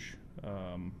huge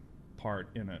part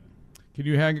in it. Can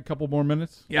you hang a couple more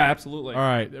minutes? Yeah, absolutely. All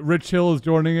right, Rich Hill is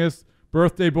joining us.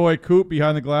 Birthday boy Coop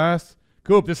behind the glass.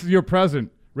 Coop, this is your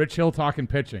present. Rich Hill talking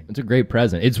pitching. It's a great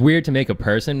present. It's weird to make a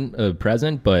person a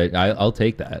present, but I'll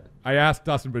take that. I asked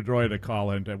Dustin Pedroia to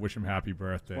call in to wish him happy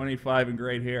birthday. 25 and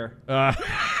great hair.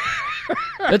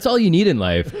 That's all you need in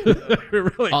life.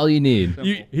 Really, all you need.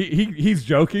 He's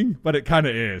joking, but it kind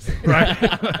of is, right?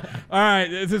 All right,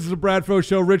 this is the Bradford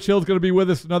Show. Rich Hill's going to be with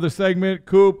us another segment.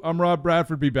 Coop, I'm Rob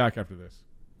Bradford. Be back after this.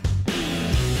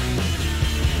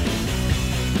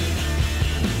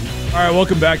 All right,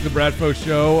 welcome back to the Bradford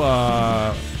Show.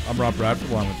 I'm Rob Bradford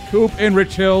along with Coop and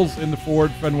Rich Hills in the Ford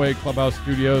Fenway Clubhouse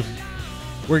Studios.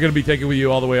 We're going to be taking with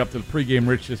you all the way up to the pregame.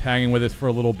 Rich is hanging with us for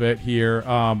a little bit here,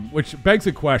 which begs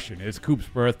a question. It's Coop's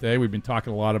birthday. We've been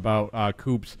talking a lot about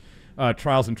Coop's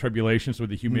trials and tribulations with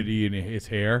the humidity in his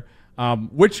hair.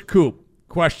 Which Coop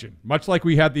question? Much like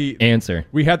we had the answer.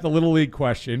 We had the Little League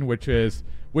question, which is,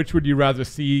 which would you rather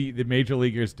see the major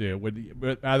leaguers do? Would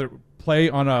you rather play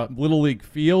on a Little League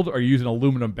field or use an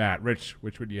aluminum bat? Rich,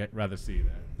 which would you rather see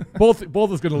that? Both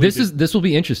is going to lead This will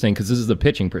be interesting because this is the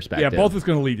pitching perspective. Yeah, both is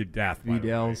going to lead to death.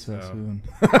 Vidal Sassoon.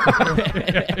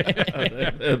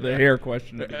 The hair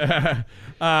question.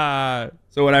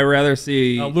 So would I rather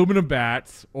see aluminum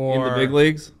bats or in the big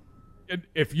leagues?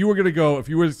 If you were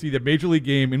to see the major league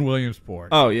game in Williamsport,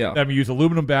 oh yeah, that means use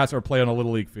aluminum bats or play on a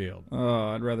Little League field. Oh,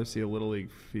 I'd rather see a Little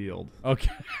League field. Okay,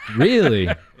 really?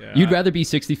 Yeah. You'd rather be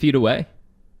 60 feet away?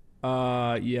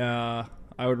 Yeah,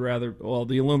 I would rather. Well,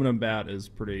 the aluminum bat is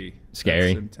pretty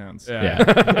scary, intense. Yeah.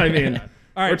 I mean.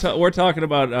 All right, we're talking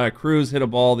about Cruz hit a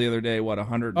ball the other day,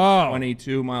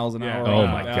 122 miles an hour. Oh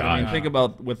my God! I mean, think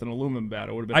about with an aluminum bat,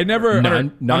 it would have been. I never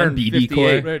non-BB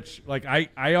court. Rich, like I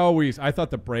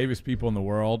thought the bravest people in the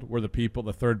world were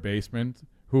the third basemen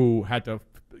who had to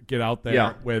get out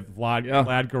there with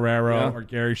Vlad Guerrero or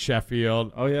Gary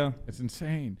Sheffield. Oh yeah, it's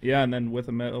insane. Yeah, and then with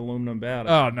an aluminum bat.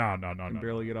 Oh no!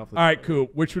 Barely get off. All right,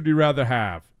 Coop. Which would you rather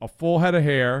have? A full head of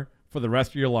hair for the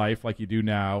rest of your life like you do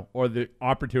now, or the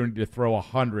opportunity to throw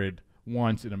 100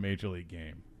 once in a major league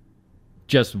game?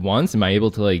 Just once? Am I able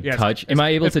to touch? Am I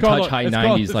able to touch high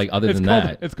 90s other than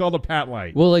that? It's called a Pat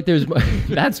Light. Well, there's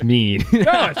that's mean.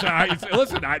 No,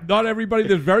 listen, not everybody.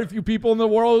 There's very few people in the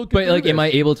world. But am I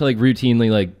able to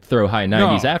routinely throw high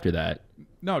 90s after that?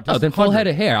 No, just then full 100. Head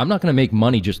of hair. I'm not going to make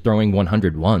money just throwing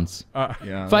 100 once.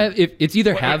 Yeah. If it's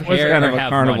either have hair kind or of a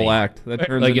have carnival money. Act. That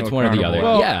turns into it's a one or the other.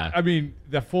 Well, yeah. I mean,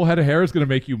 the full head of hair is going to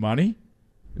make you money?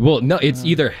 Well, no, it's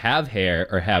either have hair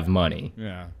or have money.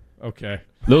 Yeah. Okay.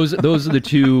 Those are the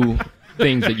two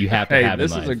things that you have to have in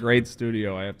life. This is a great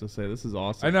studio, I have to say. This is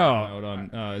awesome. I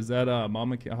know. Is that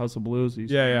House of Blues?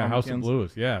 Yeah, House of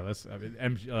Blues. Yeah, that's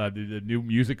the new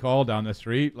music hall down the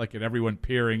street, and everyone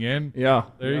peering in. Yeah.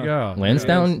 There you go.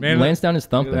 Lansdowne is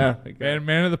thumping.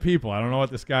 Man of the people. I don't know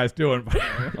what this guy's doing.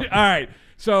 All right.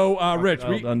 So, Rich,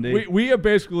 we have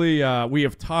basically we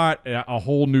have taught a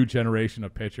whole new generation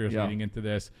of pitchers leading into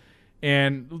this.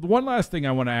 And the one last thing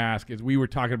I want to ask is, we were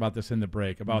talking about this in the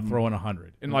break about throwing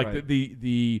 100 and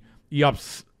the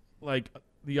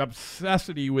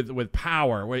obsessity with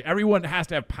power, where everyone has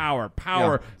to have power,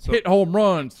 hit home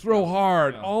runs, throw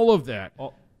hard, all of that.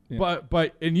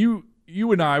 But you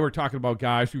and I were talking about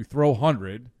guys who throw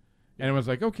 100 And it was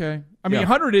like, okay. I mean, Yeah.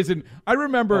 100 isn't. I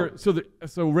remember.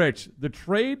 So Rich, the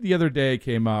trade the other day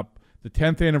came up, the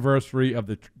 10th anniversary of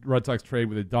the Red Sox trade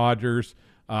with the Dodgers,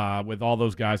 with all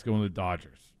those guys going to the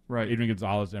Dodgers. Right. Adrian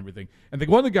Gonzalez and everything. And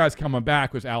one of the guys coming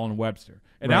back was Alan Webster.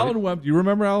 And Right. Alan Webster, you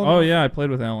remember Alan? Oh, yeah, I played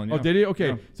with Alan. Yeah. Oh, did he?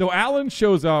 Okay. Yeah. So Alan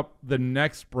shows up the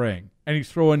next spring, and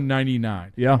he's throwing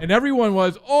 99. Yeah. And everyone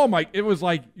was, oh, my. It was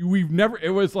like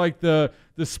it was like the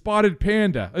spotted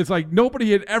panda. It's like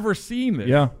nobody had ever seen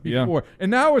this before. And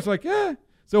now it's like,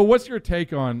 So what's your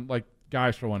take on, like,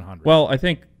 guys for 100? Well, I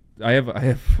think I have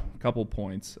a couple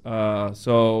points.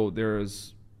 So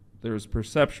there's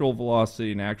perceptual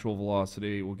velocity and actual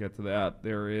velocity. We'll get to that.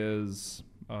 There is,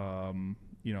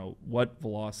 what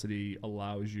velocity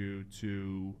allows you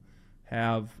to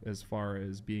have as far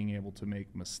as being able to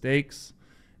make mistakes.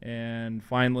 And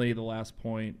finally, the last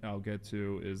point I'll get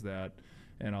to is that,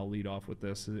 and I'll lead off with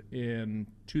this. In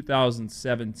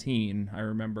 2017, I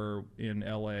remember in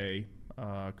LA,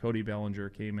 Cody Bellinger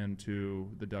came into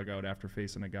the dugout after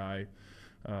facing a guy,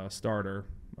 starter,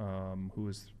 who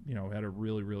was, had a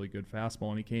really, really good fastball.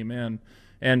 And he came in,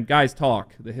 and guys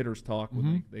talk, the hitters talk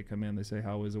when they come in. They say,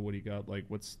 how is it? What do you got? Like,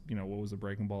 what was the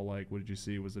breaking ball like? What did you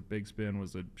see? Was it big spin?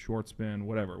 Was it short spin?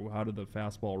 Whatever. How did the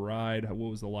fastball ride?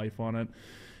 What was the life on it?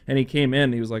 And he came in,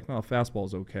 and he was like, no,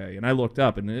 fastball's okay. And I looked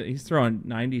up, and he's throwing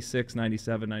 96,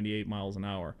 97, 98 miles an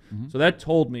hour. So that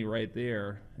told me right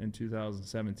there in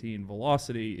 2017,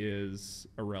 velocity is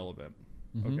irrelevant.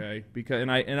 Okay, because and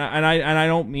I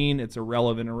don't mean it's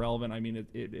irrelevant. I mean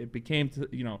it became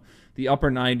the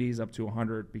upper 90s up to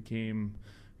 100 became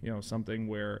something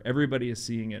where everybody is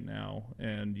seeing it now,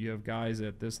 and you have guys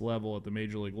at this level, at the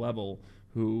major league level,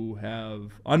 who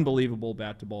have unbelievable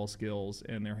bat to ball skills,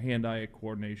 and their hand-eye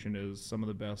coordination is some of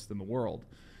the best in the world.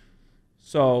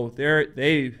 So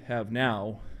they have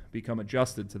now become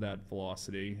adjusted to that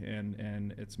velocity,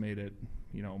 and it's made it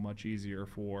much easier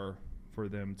for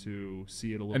them to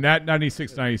see it a little. And that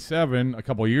 96, 97 a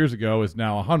couple of years ago is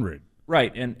now 100.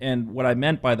 Right, and what I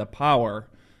meant by the power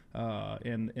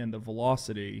and the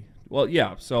velocity, well,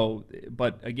 yeah. So,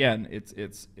 but again,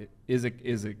 is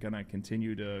it going to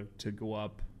continue to go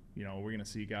up? We're going to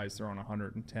see guys throwing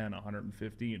 110,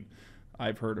 115.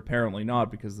 I've heard apparently not,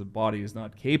 because the body is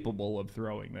not capable of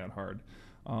throwing that hard.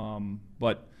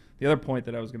 But the other point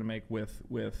that I was going to make with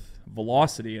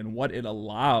velocity and what it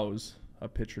allows a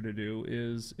pitcher to do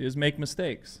is make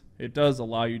mistakes. It does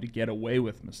allow you to get away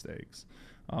with mistakes.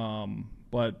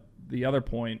 But the other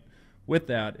point with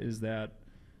that is that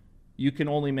you can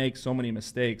only make so many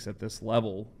mistakes at this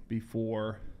level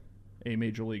before a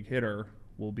major league hitter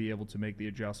will be able to make the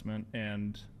adjustment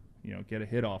and get a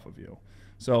hit off of you.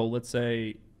 So let's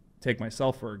say, take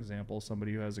myself for example,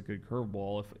 somebody who has a good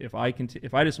curveball. If I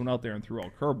just went out there and threw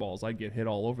out curveballs, I'd get hit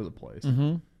all over the place.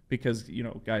 Because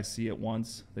guys see it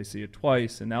once, they see it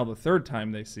twice, and now the third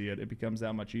time they see it, it becomes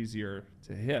that much easier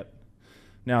to hit.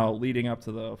 Now, leading up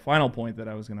to the final point that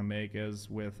I was going to make is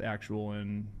with actual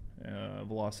and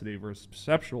velocity versus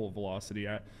perceptual velocity.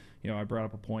 I brought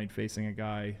up a point facing a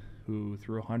guy who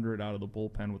threw 100 out of the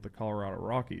bullpen with the Colorado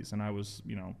Rockies, and I was,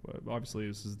 obviously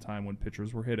this is a time when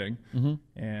pitchers were hitting,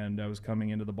 and I was coming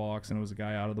into the box, and it was a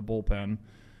guy out of the bullpen,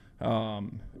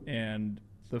 and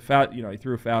he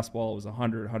threw a fastball. It was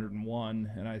 100,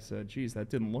 101, and I said, "Geez, that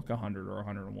didn't look 100 or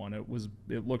 101.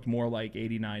 It looked more like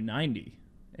 89, 90."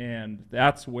 And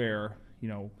that's where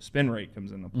spin rate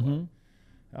comes into play.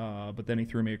 But then he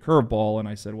threw me a curveball, and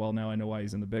I said, "Well, now I know why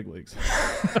he's in the big leagues."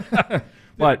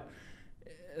 But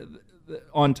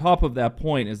on top of that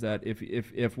point is that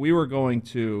if we were going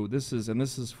to this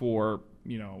is for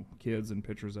kids and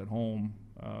pitchers at home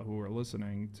who are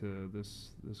listening to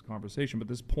this conversation, but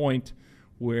this point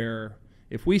where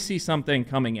if we see something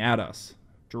coming at us,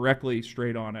 directly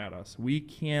straight on at us, we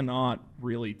cannot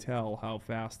really tell how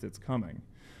fast it's coming.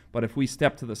 But if we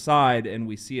step to the side and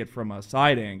we see it from a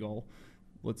side angle,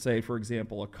 let's say, for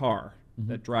example, a car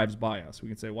that drives by us, we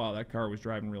can say, wow, that car was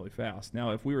driving really fast.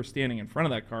 Now, if we were standing in front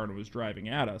of that car and it was driving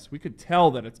at us, we could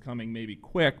tell that it's coming maybe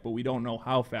quick, but we don't know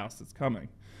how fast it's coming.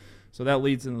 So that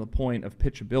leads into the point of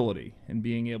pitchability and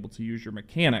being able to use your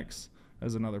mechanics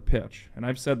as another pitch. And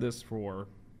I've said this for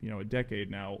a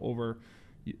decade now, over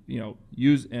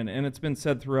use and it's been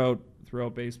said throughout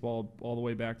baseball all the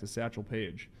way back to Satchel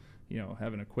Paige,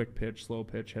 having a quick pitch, slow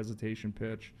pitch, hesitation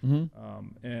pitch,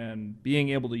 and being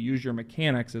able to use your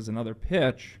mechanics as another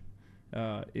pitch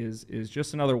is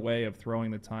just another way of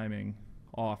throwing the timing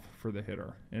off for the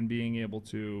hitter and being able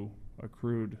to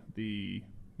accrue the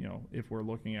if we're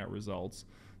looking at results,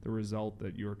 the result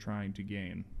that you're trying to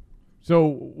gain. So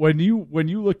when you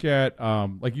look at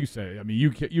like you say, I mean,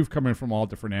 you've come in from all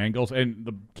different angles, and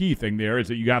the key thing there is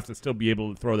that you have to still be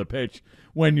able to throw the pitch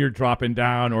when you're dropping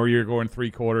down or you're going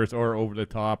 3/4 or over the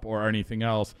top or anything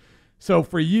else. So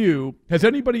for you, has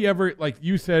anybody ever, like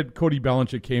you said, Cody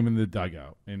Bellinger came in the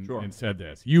dugout and said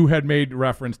this. You had made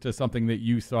reference to something that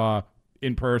you saw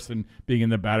in person being in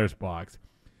the batter's box.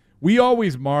 We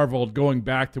always marveled going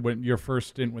back to when your first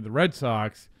stint with the Red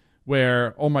Sox,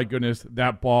 where, oh my goodness,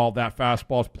 that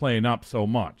fastball's playing up so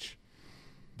much.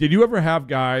 Did you ever have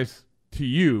guys to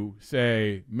you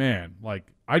say, man, like,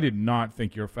 I did not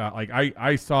think you're fast. Like,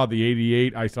 I saw the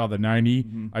 88, I saw the 90,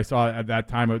 I saw at that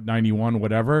time of 91,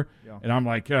 whatever, and I'm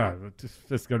like, yeah, this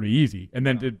is going to be easy. And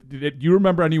then do you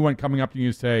remember anyone coming up to you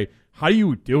and say, how are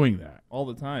you doing that? All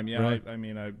the time, yeah. Right.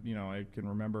 I can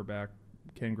remember back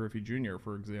Ken Griffey Jr.,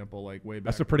 for example, like way back.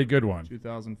 That's a pretty good one.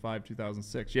 2005,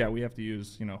 2006. Yeah, we have to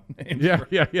use, names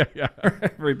for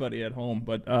everybody at home.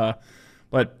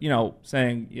 But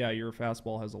saying, yeah, your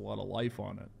fastball has a lot of life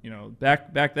on it.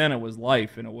 Back then it was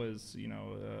life, and it was,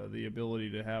 the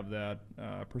ability to have that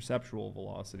perceptual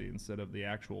velocity instead of the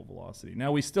actual velocity.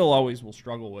 Now, we still always will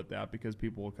struggle with that because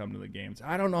people will come to the games.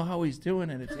 I don't know how he's doing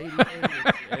it. It's 88,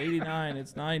 it's 89,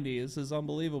 it's 90. This is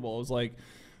unbelievable. It was like,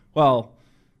 well,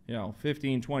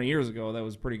 15, 20 years ago, that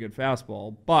was a pretty good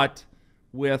fastball. But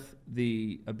with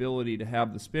the ability to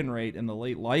have the spin rate and the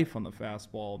late life on the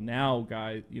fastball, now,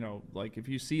 guys, like if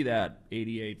you see that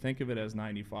 88, think of it as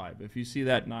 95. If you see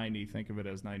that 90, think of it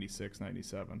as 96,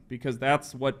 97, because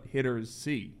that's what hitters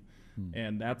see.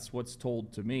 And that's what's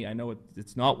told to me. I know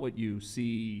it's not what you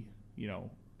see,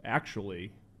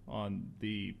 actually on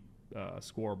the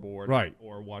scoreboard, right,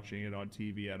 or watching it on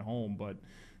TV at home, but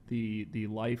the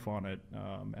life on it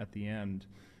at the end.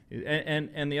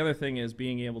 And the other thing is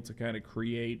being able to kind of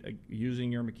create,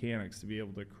 using your mechanics to be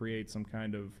able to create some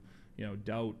kind of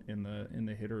doubt in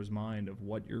the hitter's mind of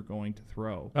what you're going to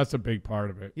throw. That's a big part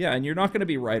of it. Yeah, and you're not going to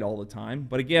be right all the time,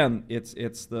 but again,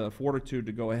 it's the fortitude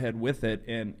to go ahead with it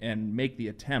and make the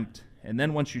attempt. And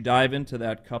then once you dive into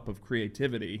that cup of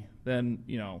creativity, then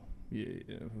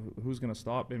who's going to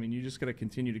stop? I mean, you just got to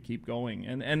continue to keep going.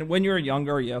 And when you're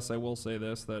younger, yes, I will say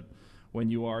this, that when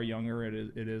you are younger,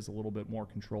 it is a little bit more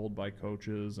controlled by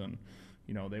coaches, and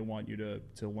they want you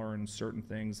to learn certain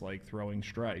things like throwing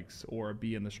strikes or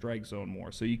be in the strike zone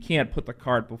more. So you can't put the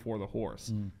cart before the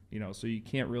horse. So you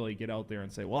can't really get out there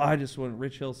and say, well, I just want,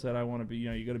 Rich Hill said I want to be,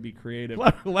 you got to be creative.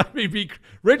 Let me be.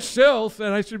 Rich Hill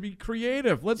said I should be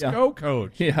creative. Let's go,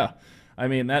 coach. Yeah. I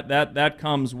mean, that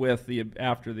comes with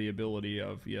after the ability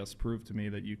of, yes, prove to me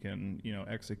that you can,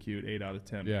 execute 8 out of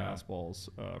 10 fastballs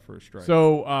for a strike.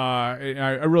 So I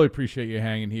really appreciate you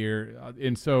hanging here.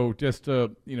 And so just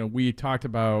we talked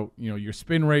about, your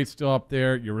spin rate's still up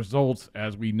there, your results,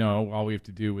 as we know, all we have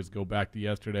to do is go back to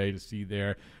yesterday to see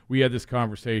there. We had this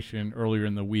conversation earlier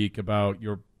in the week about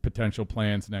your potential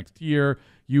plans next year.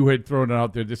 You had thrown it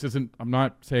out there. I'm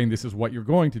not saying this is what you're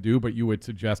going to do, but you had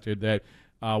suggested that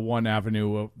one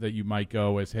avenue that you might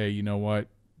go is, hey, you know what?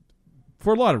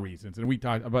 For a lot of reasons, and we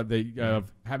talked about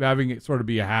having it sort of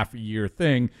be a half-a-year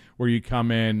thing where you come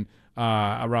in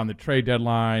around the trade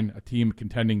deadline, a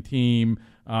contending team.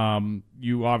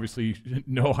 You obviously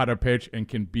know how to pitch and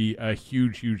can be a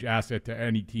huge, huge asset to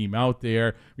any team out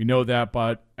there. We know that,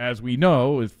 but as we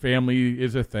know, family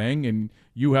is a thing, and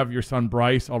you have your son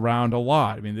Bryce around a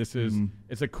lot. I mean,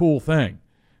 it's a cool thing.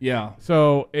 Yeah.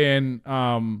 So,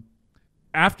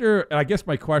 after, I guess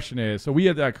my question is, so we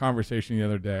had that conversation the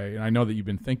other day, and I know that you've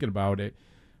been thinking about it,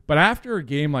 but after a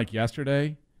game like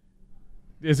yesterday,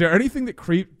 is there anything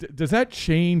does that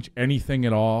change anything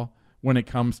at all when it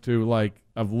comes to,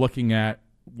 of looking at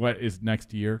what is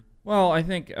next year? Well, I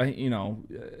think,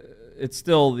 it's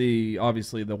still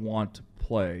obviously the want to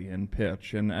play and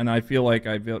pitch, and I feel like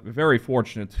I'm very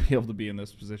fortunate to be able to be in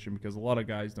this position, because a lot of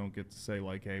guys don't get to say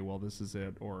like, hey, well, this is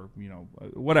it, or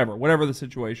whatever the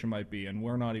situation might be, and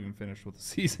we're not even finished with the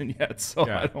season yet, so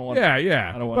I don't want I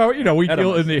don't want we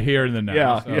deal in the here and the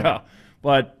now.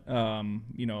 But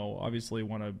obviously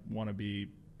want to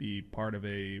be part of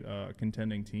a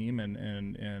contending team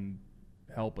and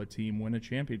help a team win a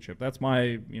championship. That's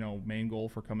my main goal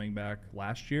for coming back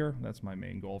last year. That's my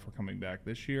main goal for coming back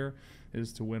this year,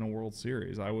 is to win a World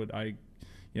Series.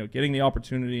 Getting the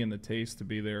opportunity and the taste to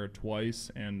be there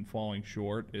twice and falling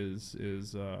short is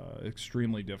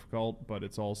extremely difficult, but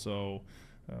it's also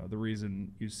the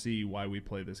reason you see why we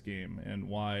play this game, and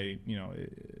why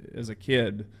as a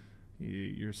kid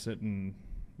you're sitting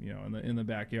in the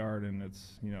backyard, and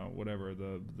it's whatever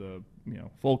the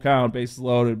full count, bases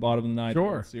loaded, bottom of the ninth,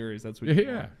 World Series. That's what you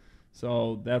know.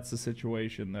 So that's the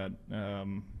situation that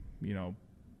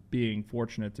being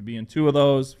fortunate to be in 2 of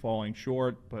those, falling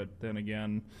short, but then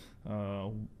again,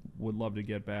 would love to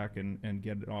get back and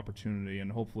get an opportunity,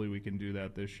 and hopefully we can do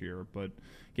that this year. But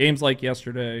games like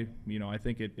yesterday, I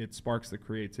think it sparks the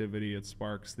creativity, it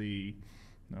sparks the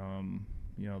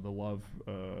the love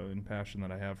and passion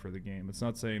that I have for the game. It's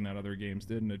not saying that other games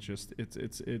didn't. It's just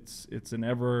it's an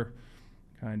ever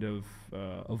kind of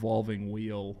evolving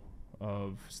wheel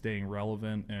of staying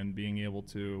relevant and being able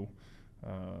to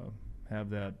have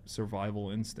that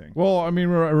survival instinct. Well, I mean,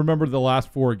 I remember the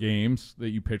last 4 games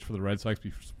that you pitched for the Red Sox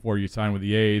before you signed with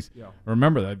the A's. Yeah. I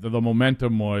remember that. The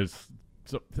momentum was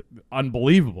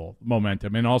unbelievable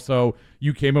momentum. And also,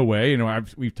 you came away,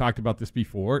 we've talked about this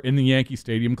before, in the Yankee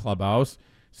Stadium clubhouse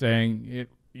saying,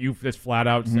 you just flat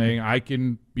out saying, I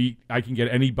can get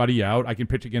anybody out. I can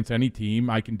pitch against any team.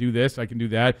 I can do this. I can do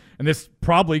that. And this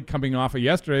probably coming off of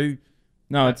yesterday.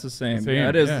 No, it's the same. Yeah,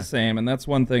 it is the same, and that's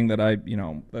one thing that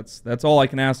that's all I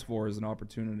can ask for is an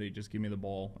opportunity. Just give me the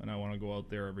ball, and I want to go out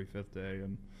there every 5th day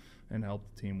and help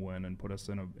the team win and put us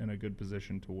in a good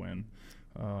position to win.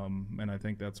 And I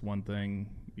think that's one thing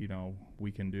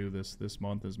we can do this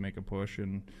month is make a push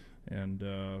and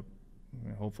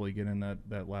hopefully get in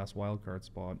that last wild card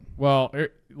spot. Well,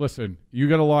 listen, you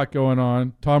got a lot going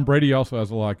on. Tom Brady also has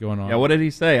a lot going on. Yeah, what did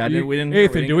he say?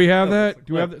 Ethan, do we have that?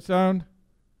 Do we have that sound?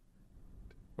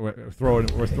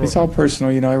 It's all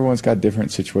personal. Everyone's got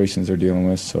different situations they're dealing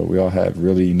with, so we all have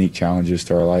really unique challenges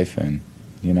to our life, and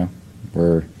I'm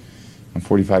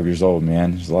 45 years old,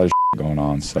 man. There's a lot of going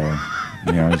on, so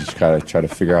you just gotta try to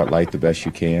figure out life the best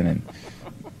you can, and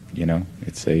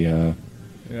it's a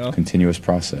continuous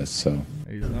process. So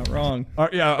he's not wrong.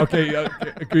 Okay.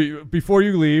 Before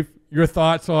you leave, your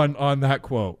thoughts on that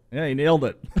quote? Yeah, he nailed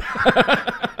it.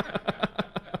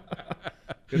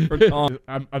 Good for Tom.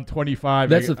 I'm 25.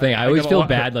 That's the thing. I always feel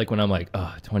bad when I'm like,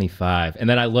 25. And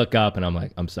then I look up and I'm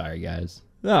like, I'm sorry, guys.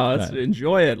 No,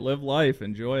 enjoy it. Live life.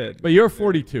 Enjoy it. But you're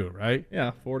 42, right?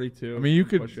 Yeah, 42. I mean, you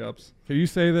could push-ups. Can you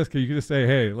say this? Can you just say,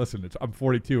 hey, listen, I'm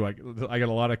 42. I got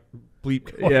a lot of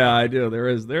bleep going. Yeah, I do. There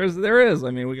is.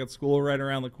 I mean, we got school right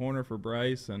around the corner for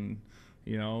Bryce, and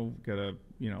there's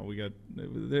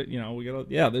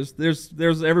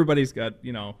everybody's got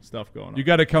stuff going on. You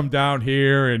got to come down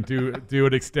here and do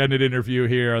an extended interview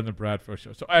here on the Bradford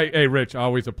Show. So hey Rich,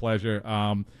 always a pleasure.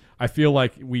 I feel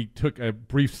like we took a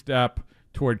brief step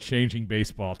toward changing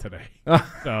baseball today.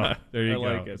 So there you go.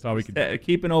 Like it. That's all we can do.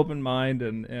 Keep an open mind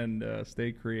and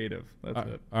stay creative. That's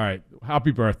it. All right.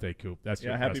 Happy birthday, Coop. That's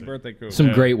your happy present. birthday, Coop.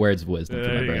 Some great words of wisdom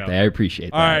for my birthday. I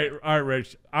appreciate that. All right,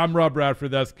 Rich. I'm Rob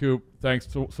Bradford. That's Coop. Thanks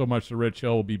so much to Rich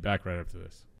Hill. We'll be back right after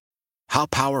this. How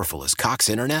powerful is Cox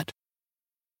Internet?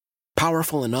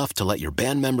 Powerful enough to let your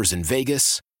band members in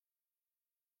Vegas,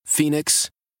 Phoenix,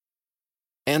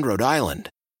 and Rhode Island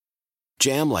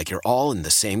jam like you're all in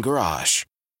the same garage.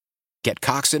 Get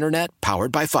Cox Internet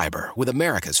powered by fiber with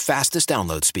America's fastest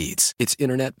download speeds. It's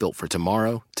internet built for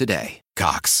tomorrow, today.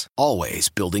 Cox, always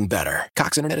building better.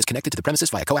 Cox Internet is connected to the premises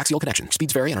via coaxial connection.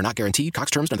 Speeds vary and are not guaranteed. Cox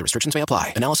terms and other restrictions may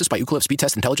apply. Analysis by Ookla of Speed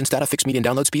Test Intelligence Data. Fixed median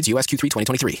download speeds. US Q3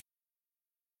 2023.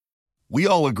 We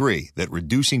all agree that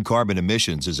reducing carbon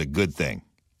emissions is a good thing.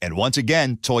 And once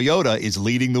again, Toyota is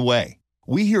leading the way.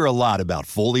 We hear a lot about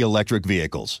fully electric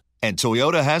vehicles, and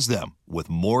Toyota has them, with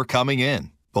more coming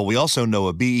in. But we also know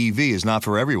a BEV is not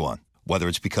for everyone, whether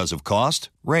it's because of cost,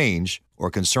 range, or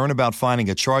concern about finding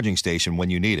a charging station when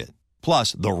you need it.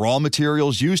 Plus, the raw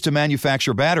materials used to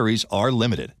manufacture batteries are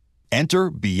limited. Enter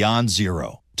Beyond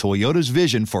Zero, Toyota's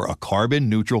vision for a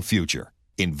carbon-neutral future.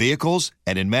 In vehicles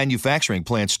and in manufacturing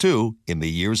plants, too, in the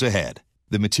years ahead.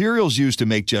 The materials used to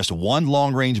make just one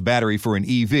long-range battery for an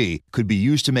EV could be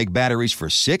used to make batteries for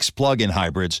 6 plug-in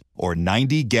hybrids or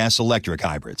 90 gas-electric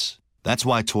hybrids. That's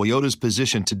why Toyota's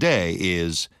position today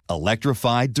is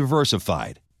electrified,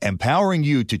 diversified, empowering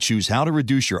you to choose how to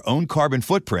reduce your own carbon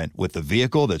footprint with the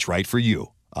vehicle that's right for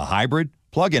you, a hybrid,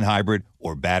 plug-in hybrid,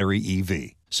 or battery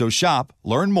EV. So shop,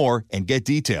 learn more, and get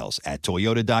details at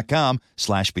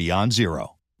toyota.com/beyond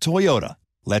zero. Toyota,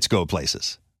 let's go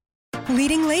places.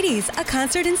 Leading Ladies, a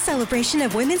concert in celebration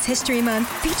of Women's History Month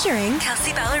featuring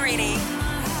Kelsey Ballerini,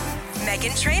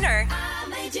 Meghan Trainor,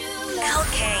 Elle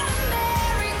King,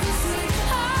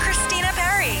 Christina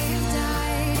Perri.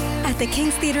 At the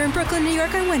King's Theater in Brooklyn, New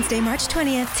York on Wednesday, March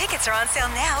 20th. Tickets are on sale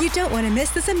now. You don't want to miss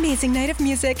this amazing night of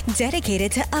music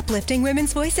dedicated to uplifting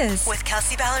women's voices. With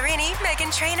Kelsey Ballerini,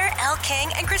 Meghan Trainor, Elle King,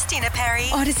 and Christina Perri.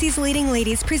 Odyssey's Leading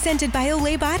Ladies presented by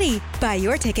Olay Body. Buy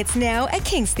your tickets now at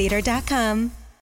kingstheater.com.